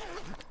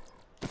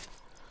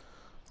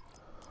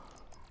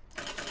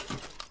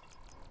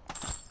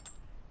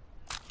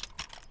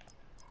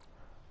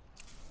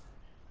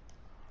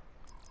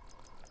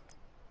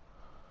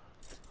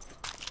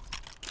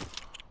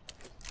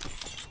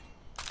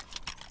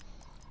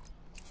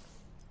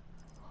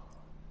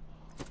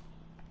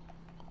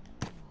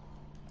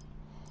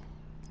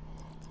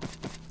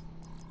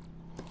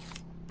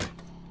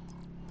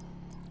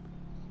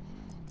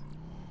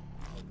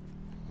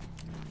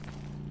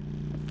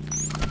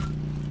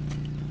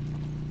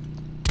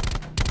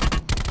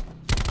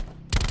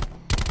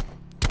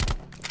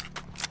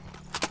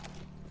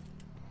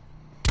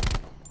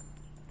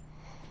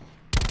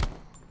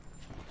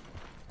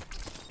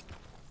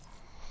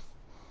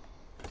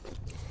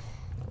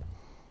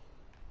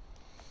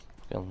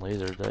 Fucking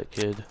lasered that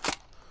kid.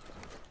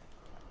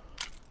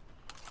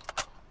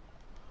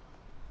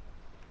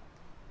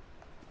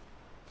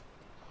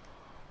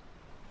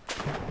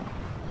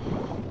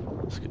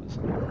 Let's get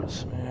some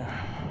rest, man.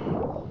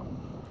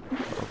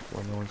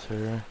 Hopefully no one's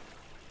here.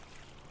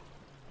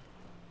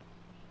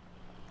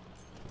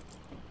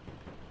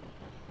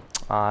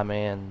 Ah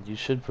man, you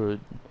should put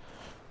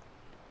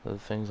the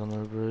things on the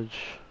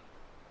bridge.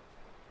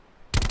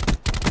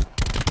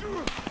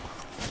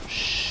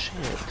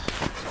 Shit.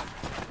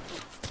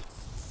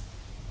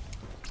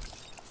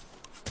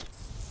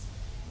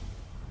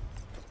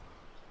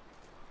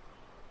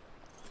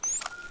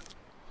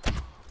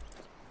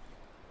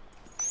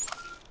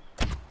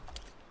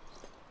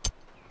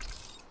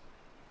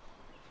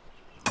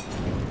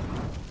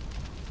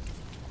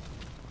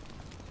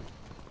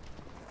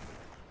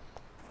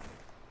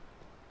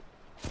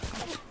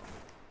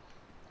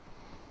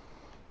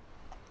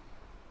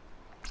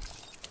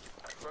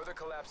 Further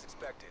collapse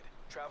expected.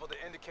 Travel to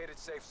indicated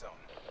safe zone.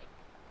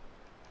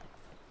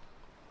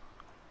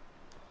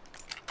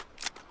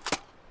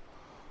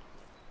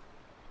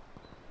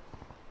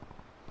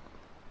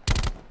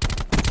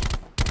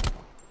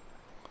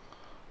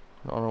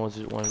 I don't know what's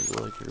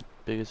like your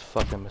biggest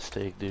fucking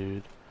mistake,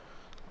 dude.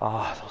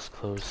 Ah, that was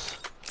close.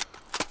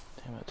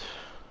 Damn it.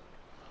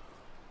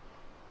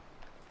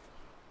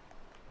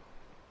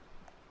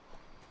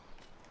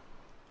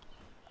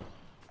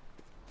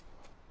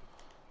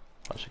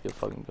 I should get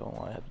fucking going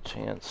while I have a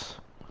chance.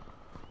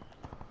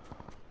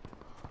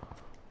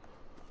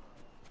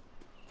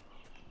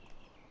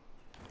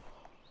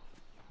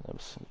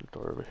 There's a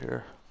door over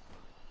here.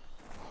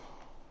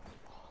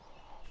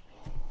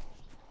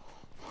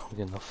 I'm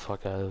getting the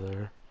fuck out of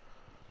there.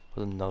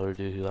 With another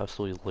dude who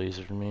absolutely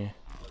lasered me.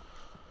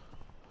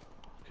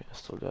 Okay, I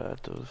still got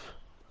active.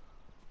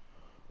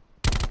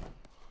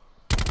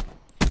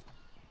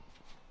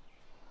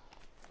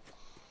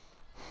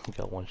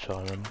 Got one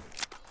shot in.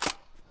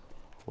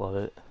 Love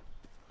it.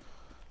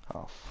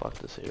 Oh, fuck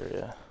this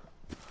area.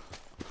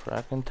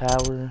 Fracking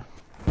tower.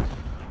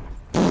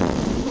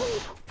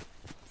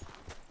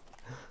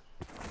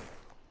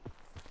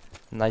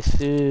 Nice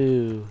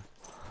too.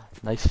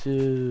 Nice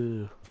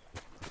too.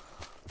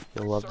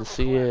 You'll love to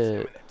see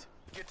it.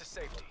 Get to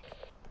safety.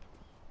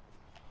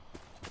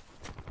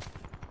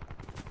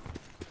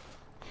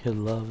 You'll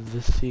love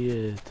to see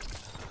it.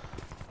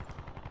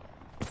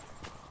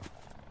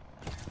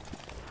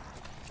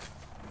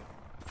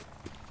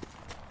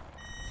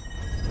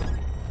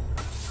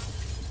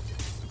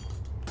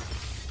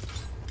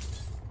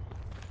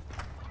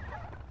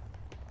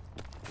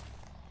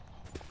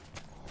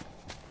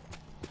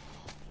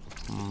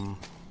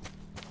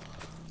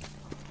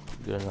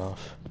 Good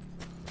enough.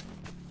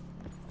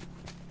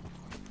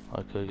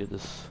 I could get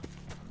this.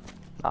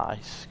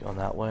 Nice, going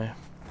that way.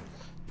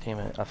 Damn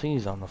it! I think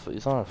he's on a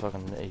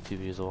fucking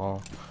ATV as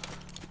well.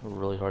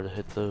 Really hard to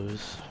hit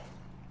those.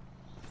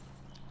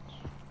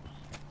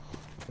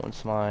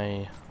 Once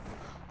my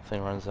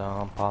thing runs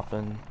out, I'm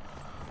popping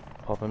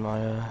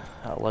my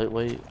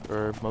lightweight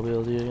or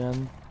mobility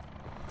again.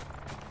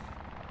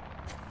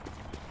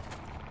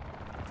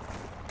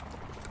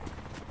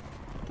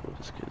 What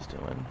this kid's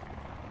doing?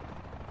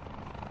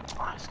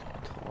 Oh, he's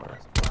going to the water.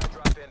 Supply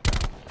drop inbound.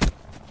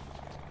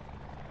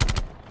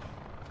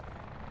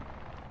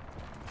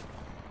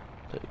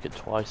 Take it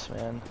twice,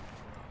 man.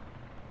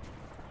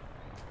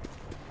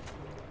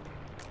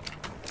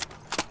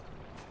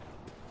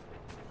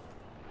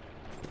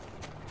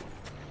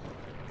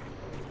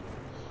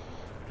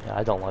 Yeah,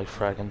 I don't like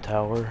fragging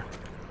tower.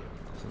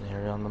 It's an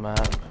area on the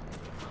map.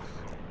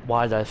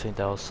 Why did I think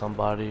that was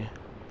somebody?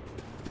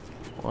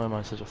 Why am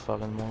I such a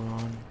fucking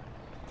moron?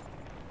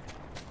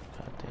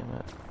 God damn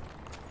it.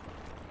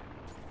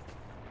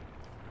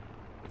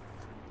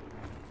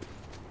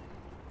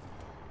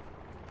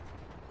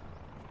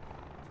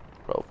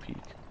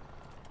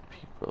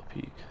 Real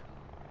peek.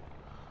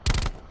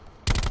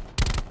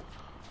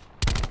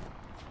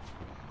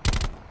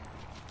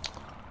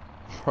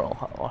 Bro,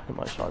 why are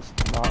my shots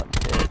not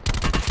hit?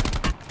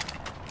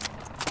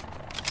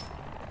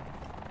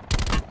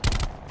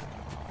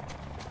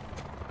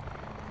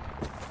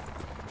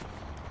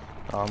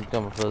 I'm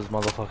coming for this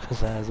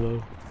motherfucker's ass,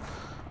 bro.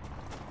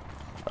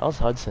 That was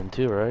Hudson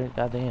too, right?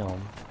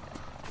 Goddamn.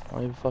 How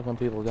many fucking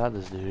people got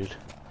this dude?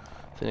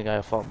 I think the guy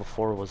I fought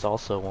before was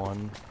also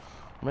one.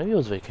 Maybe it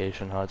was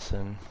Vacation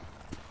Hudson.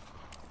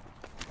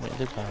 I mean, it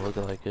did kind of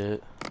look like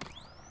it.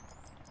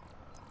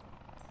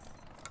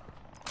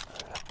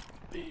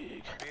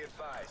 Big. Be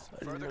advised,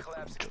 further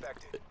collapse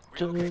expected.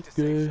 Just Relocate to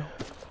safe zone.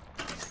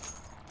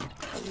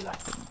 I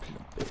like them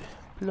plumpy,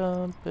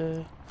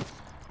 plumpy.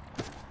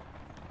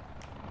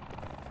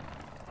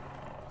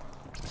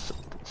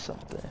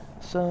 Something,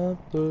 something.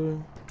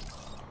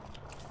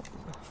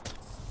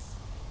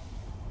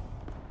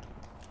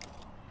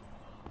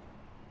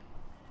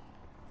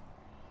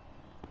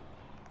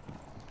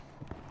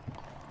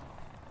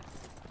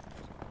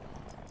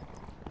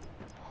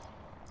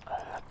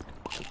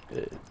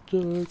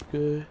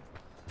 Okay.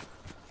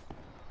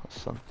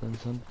 Something,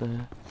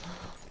 something.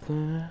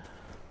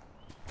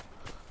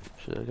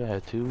 Shit, that guy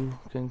had 2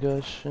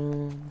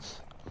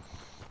 concussions.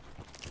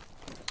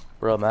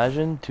 Bro,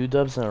 imagine 2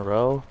 dubs in a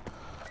row.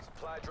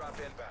 Supply drop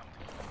inbound.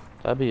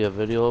 That'd be a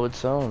video of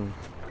its own.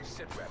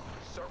 Sit rep.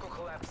 Circle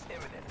collapse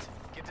imminent.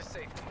 Get to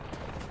safety.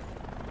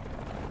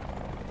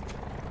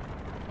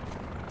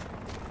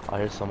 I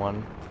hear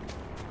someone.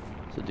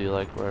 So do you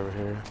like right over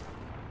here?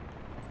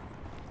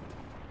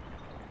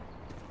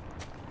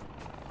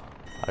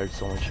 I heard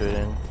someone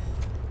shooting.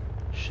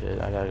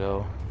 Shit, I gotta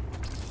go.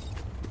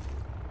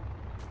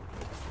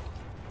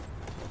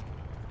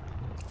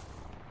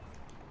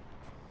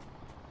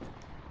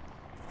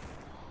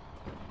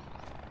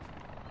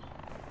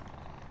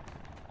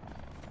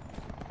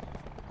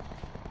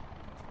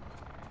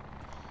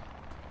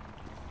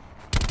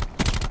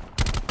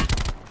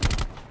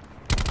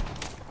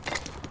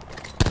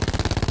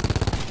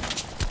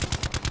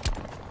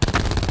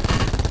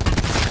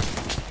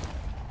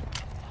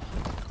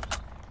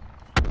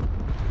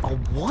 Oh,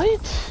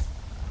 what?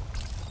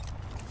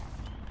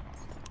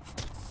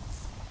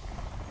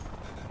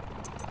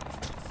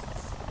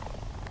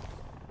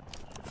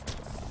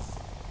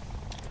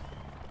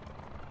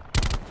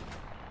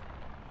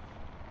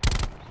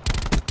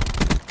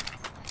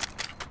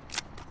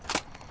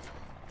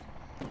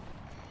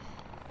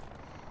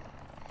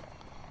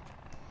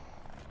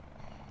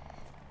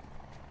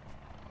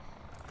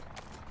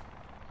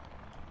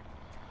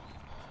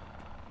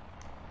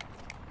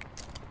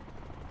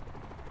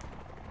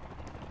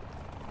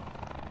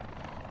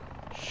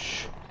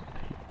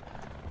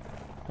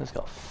 This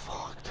got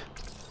fucked.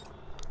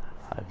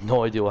 I have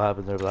no idea what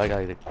happened there, but that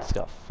guy just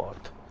got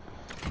fucked.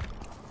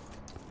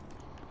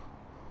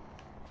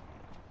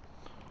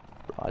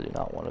 Bro, I do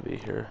not want to be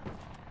here.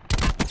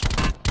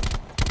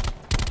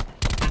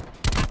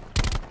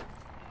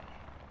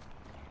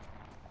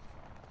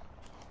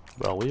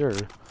 Bro, we are...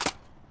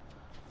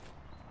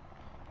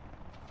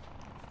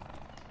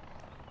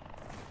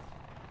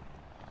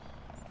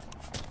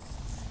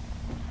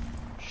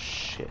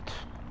 Shit.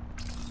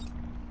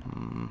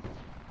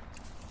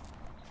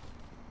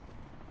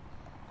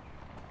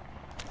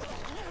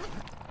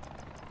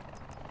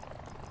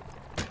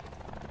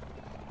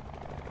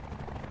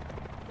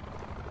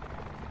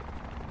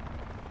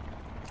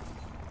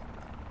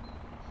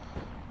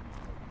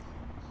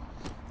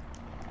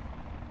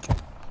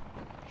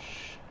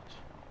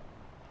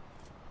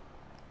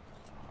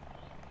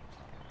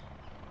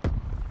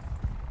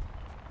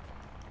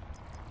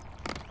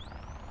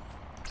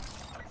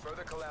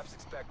 Further collapse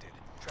expected.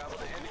 Travel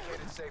to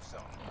indicated safe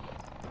zone.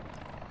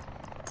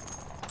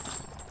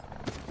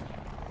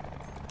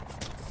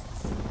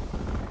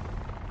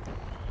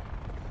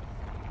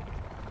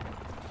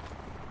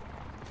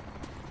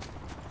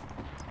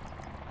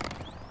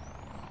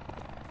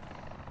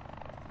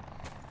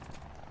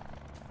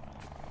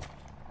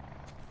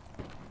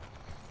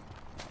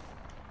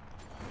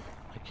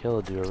 I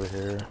killed a dude over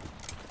here.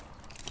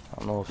 I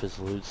don't know if his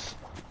loot's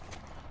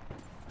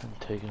been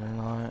taken or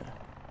not.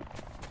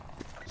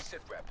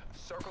 Sit rep.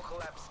 Circle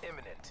collapse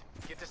imminent.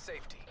 Get to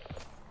safety.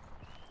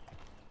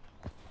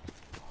 I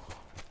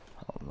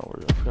don't know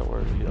where, I forgot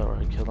where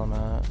I killed him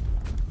at.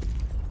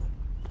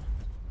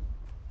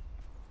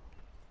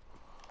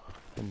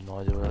 I have no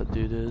idea where that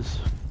dude is.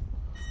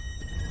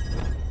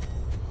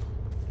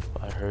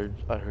 I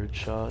heard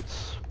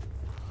shots.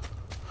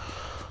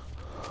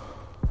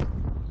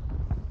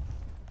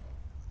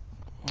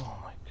 Oh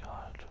my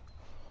god.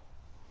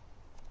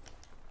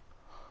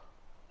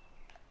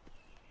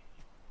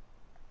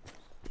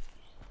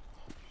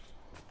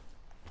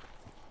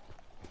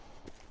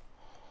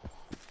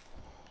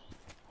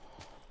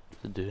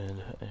 The dude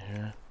in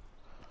here.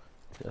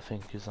 I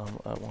think he's at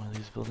one of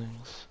these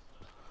buildings.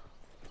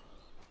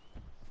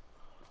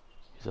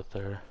 He's up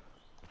there.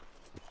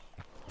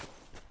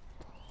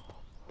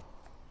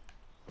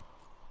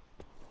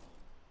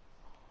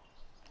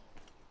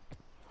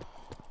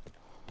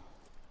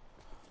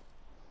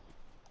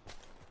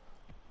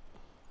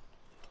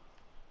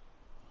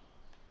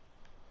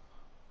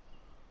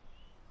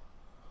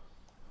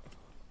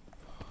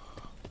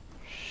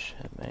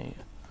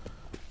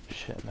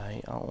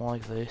 mate. I don't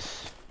like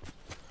this.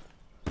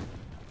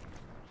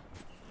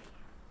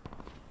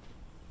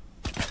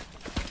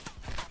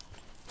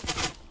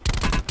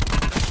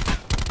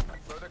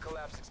 Further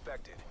collapse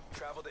expected.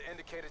 Travel to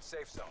indicated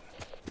safe zone.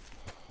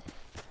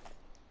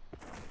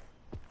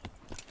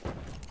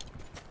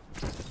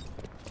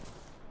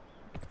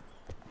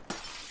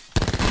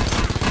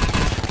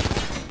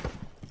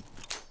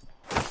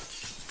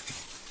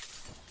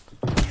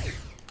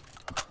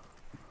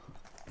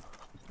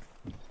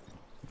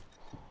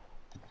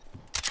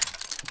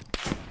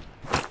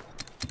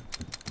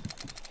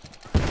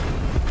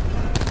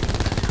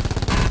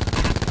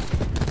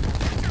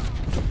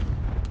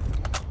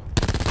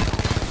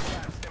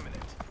 Collapse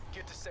imminent.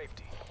 Get to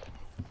safety.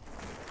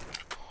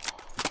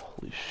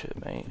 Holy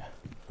shit, mate.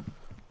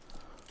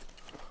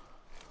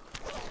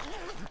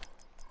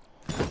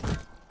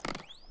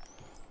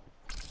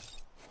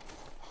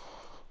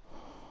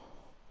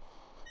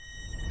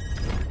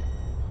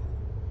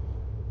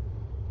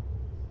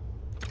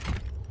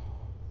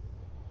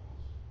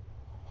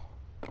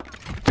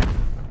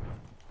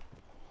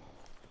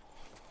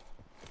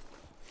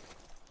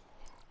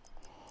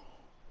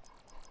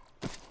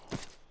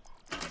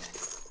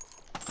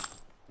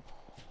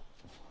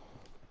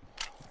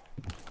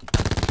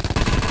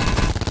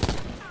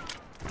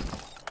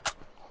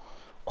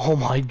 Oh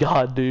my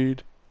god,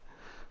 dude.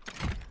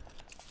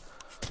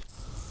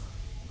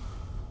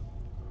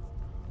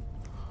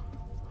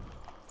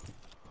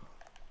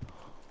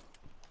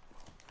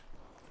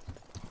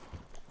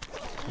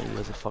 He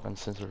has a fucking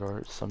sensor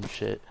or some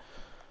shit.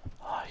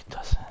 Oh, he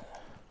doesn't.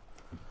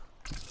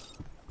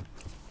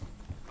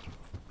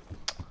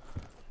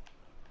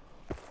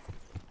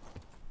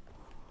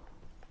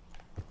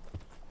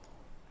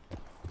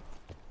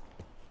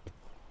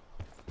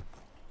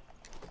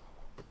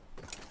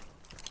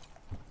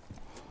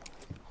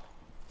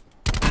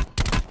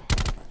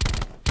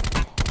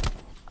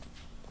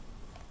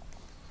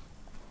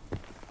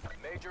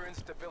 Major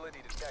instability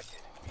detected.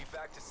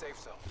 Evac to safe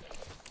zone.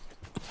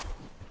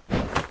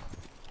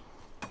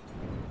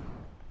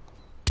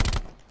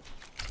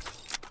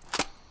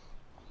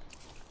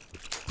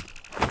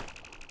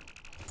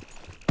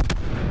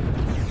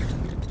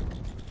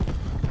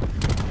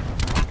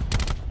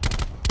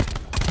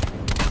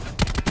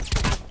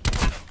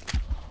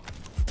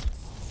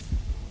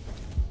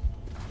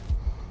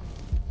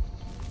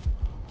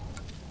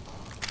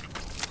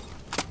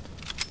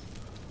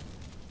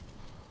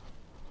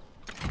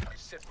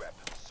 Sit rep.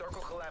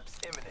 Circle collapse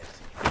imminent.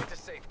 Get to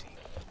safety.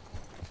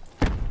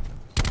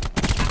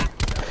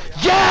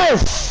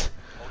 Yes!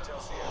 Hotel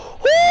Sierra.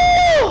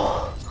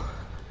 Woo!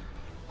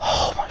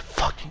 Oh my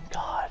fucking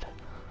god.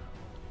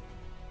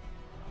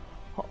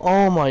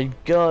 Oh my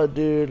god,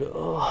 dude.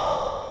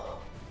 Oh.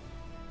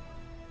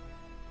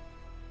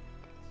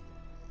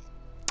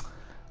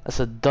 That's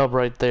a dub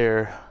right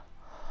there.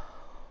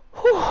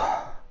 Whew.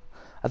 I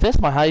think that's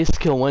my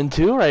highest kill win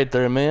too right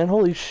there, man.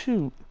 Holy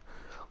shoot.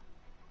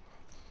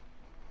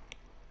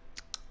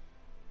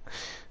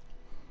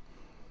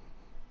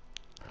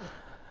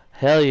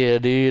 Hell yeah,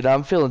 dude.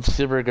 I'm feeling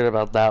super good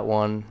about that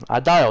one. I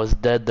thought I was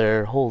dead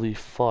there. Holy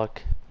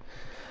fuck.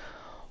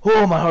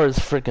 Oh, my heart is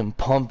freaking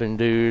pumping,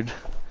 dude.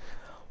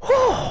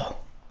 Whew.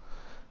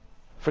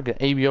 Freaking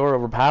ABR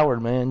overpowered,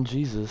 man.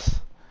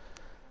 Jesus.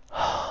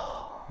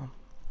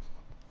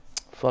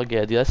 Fuck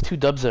yeah, dude. That's 2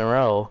 dubs in a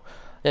row.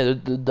 Yeah,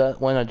 the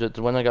one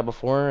I got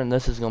before, and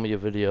this is gonna be a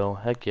video.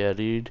 Heck yeah,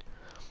 dude.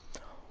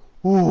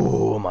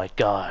 Ooh, my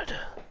god.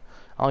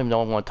 I don't even know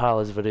what I want to title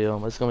this video,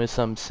 but it's gonna be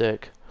something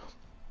sick.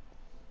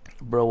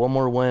 Bro, one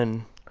more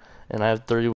win, and I have 30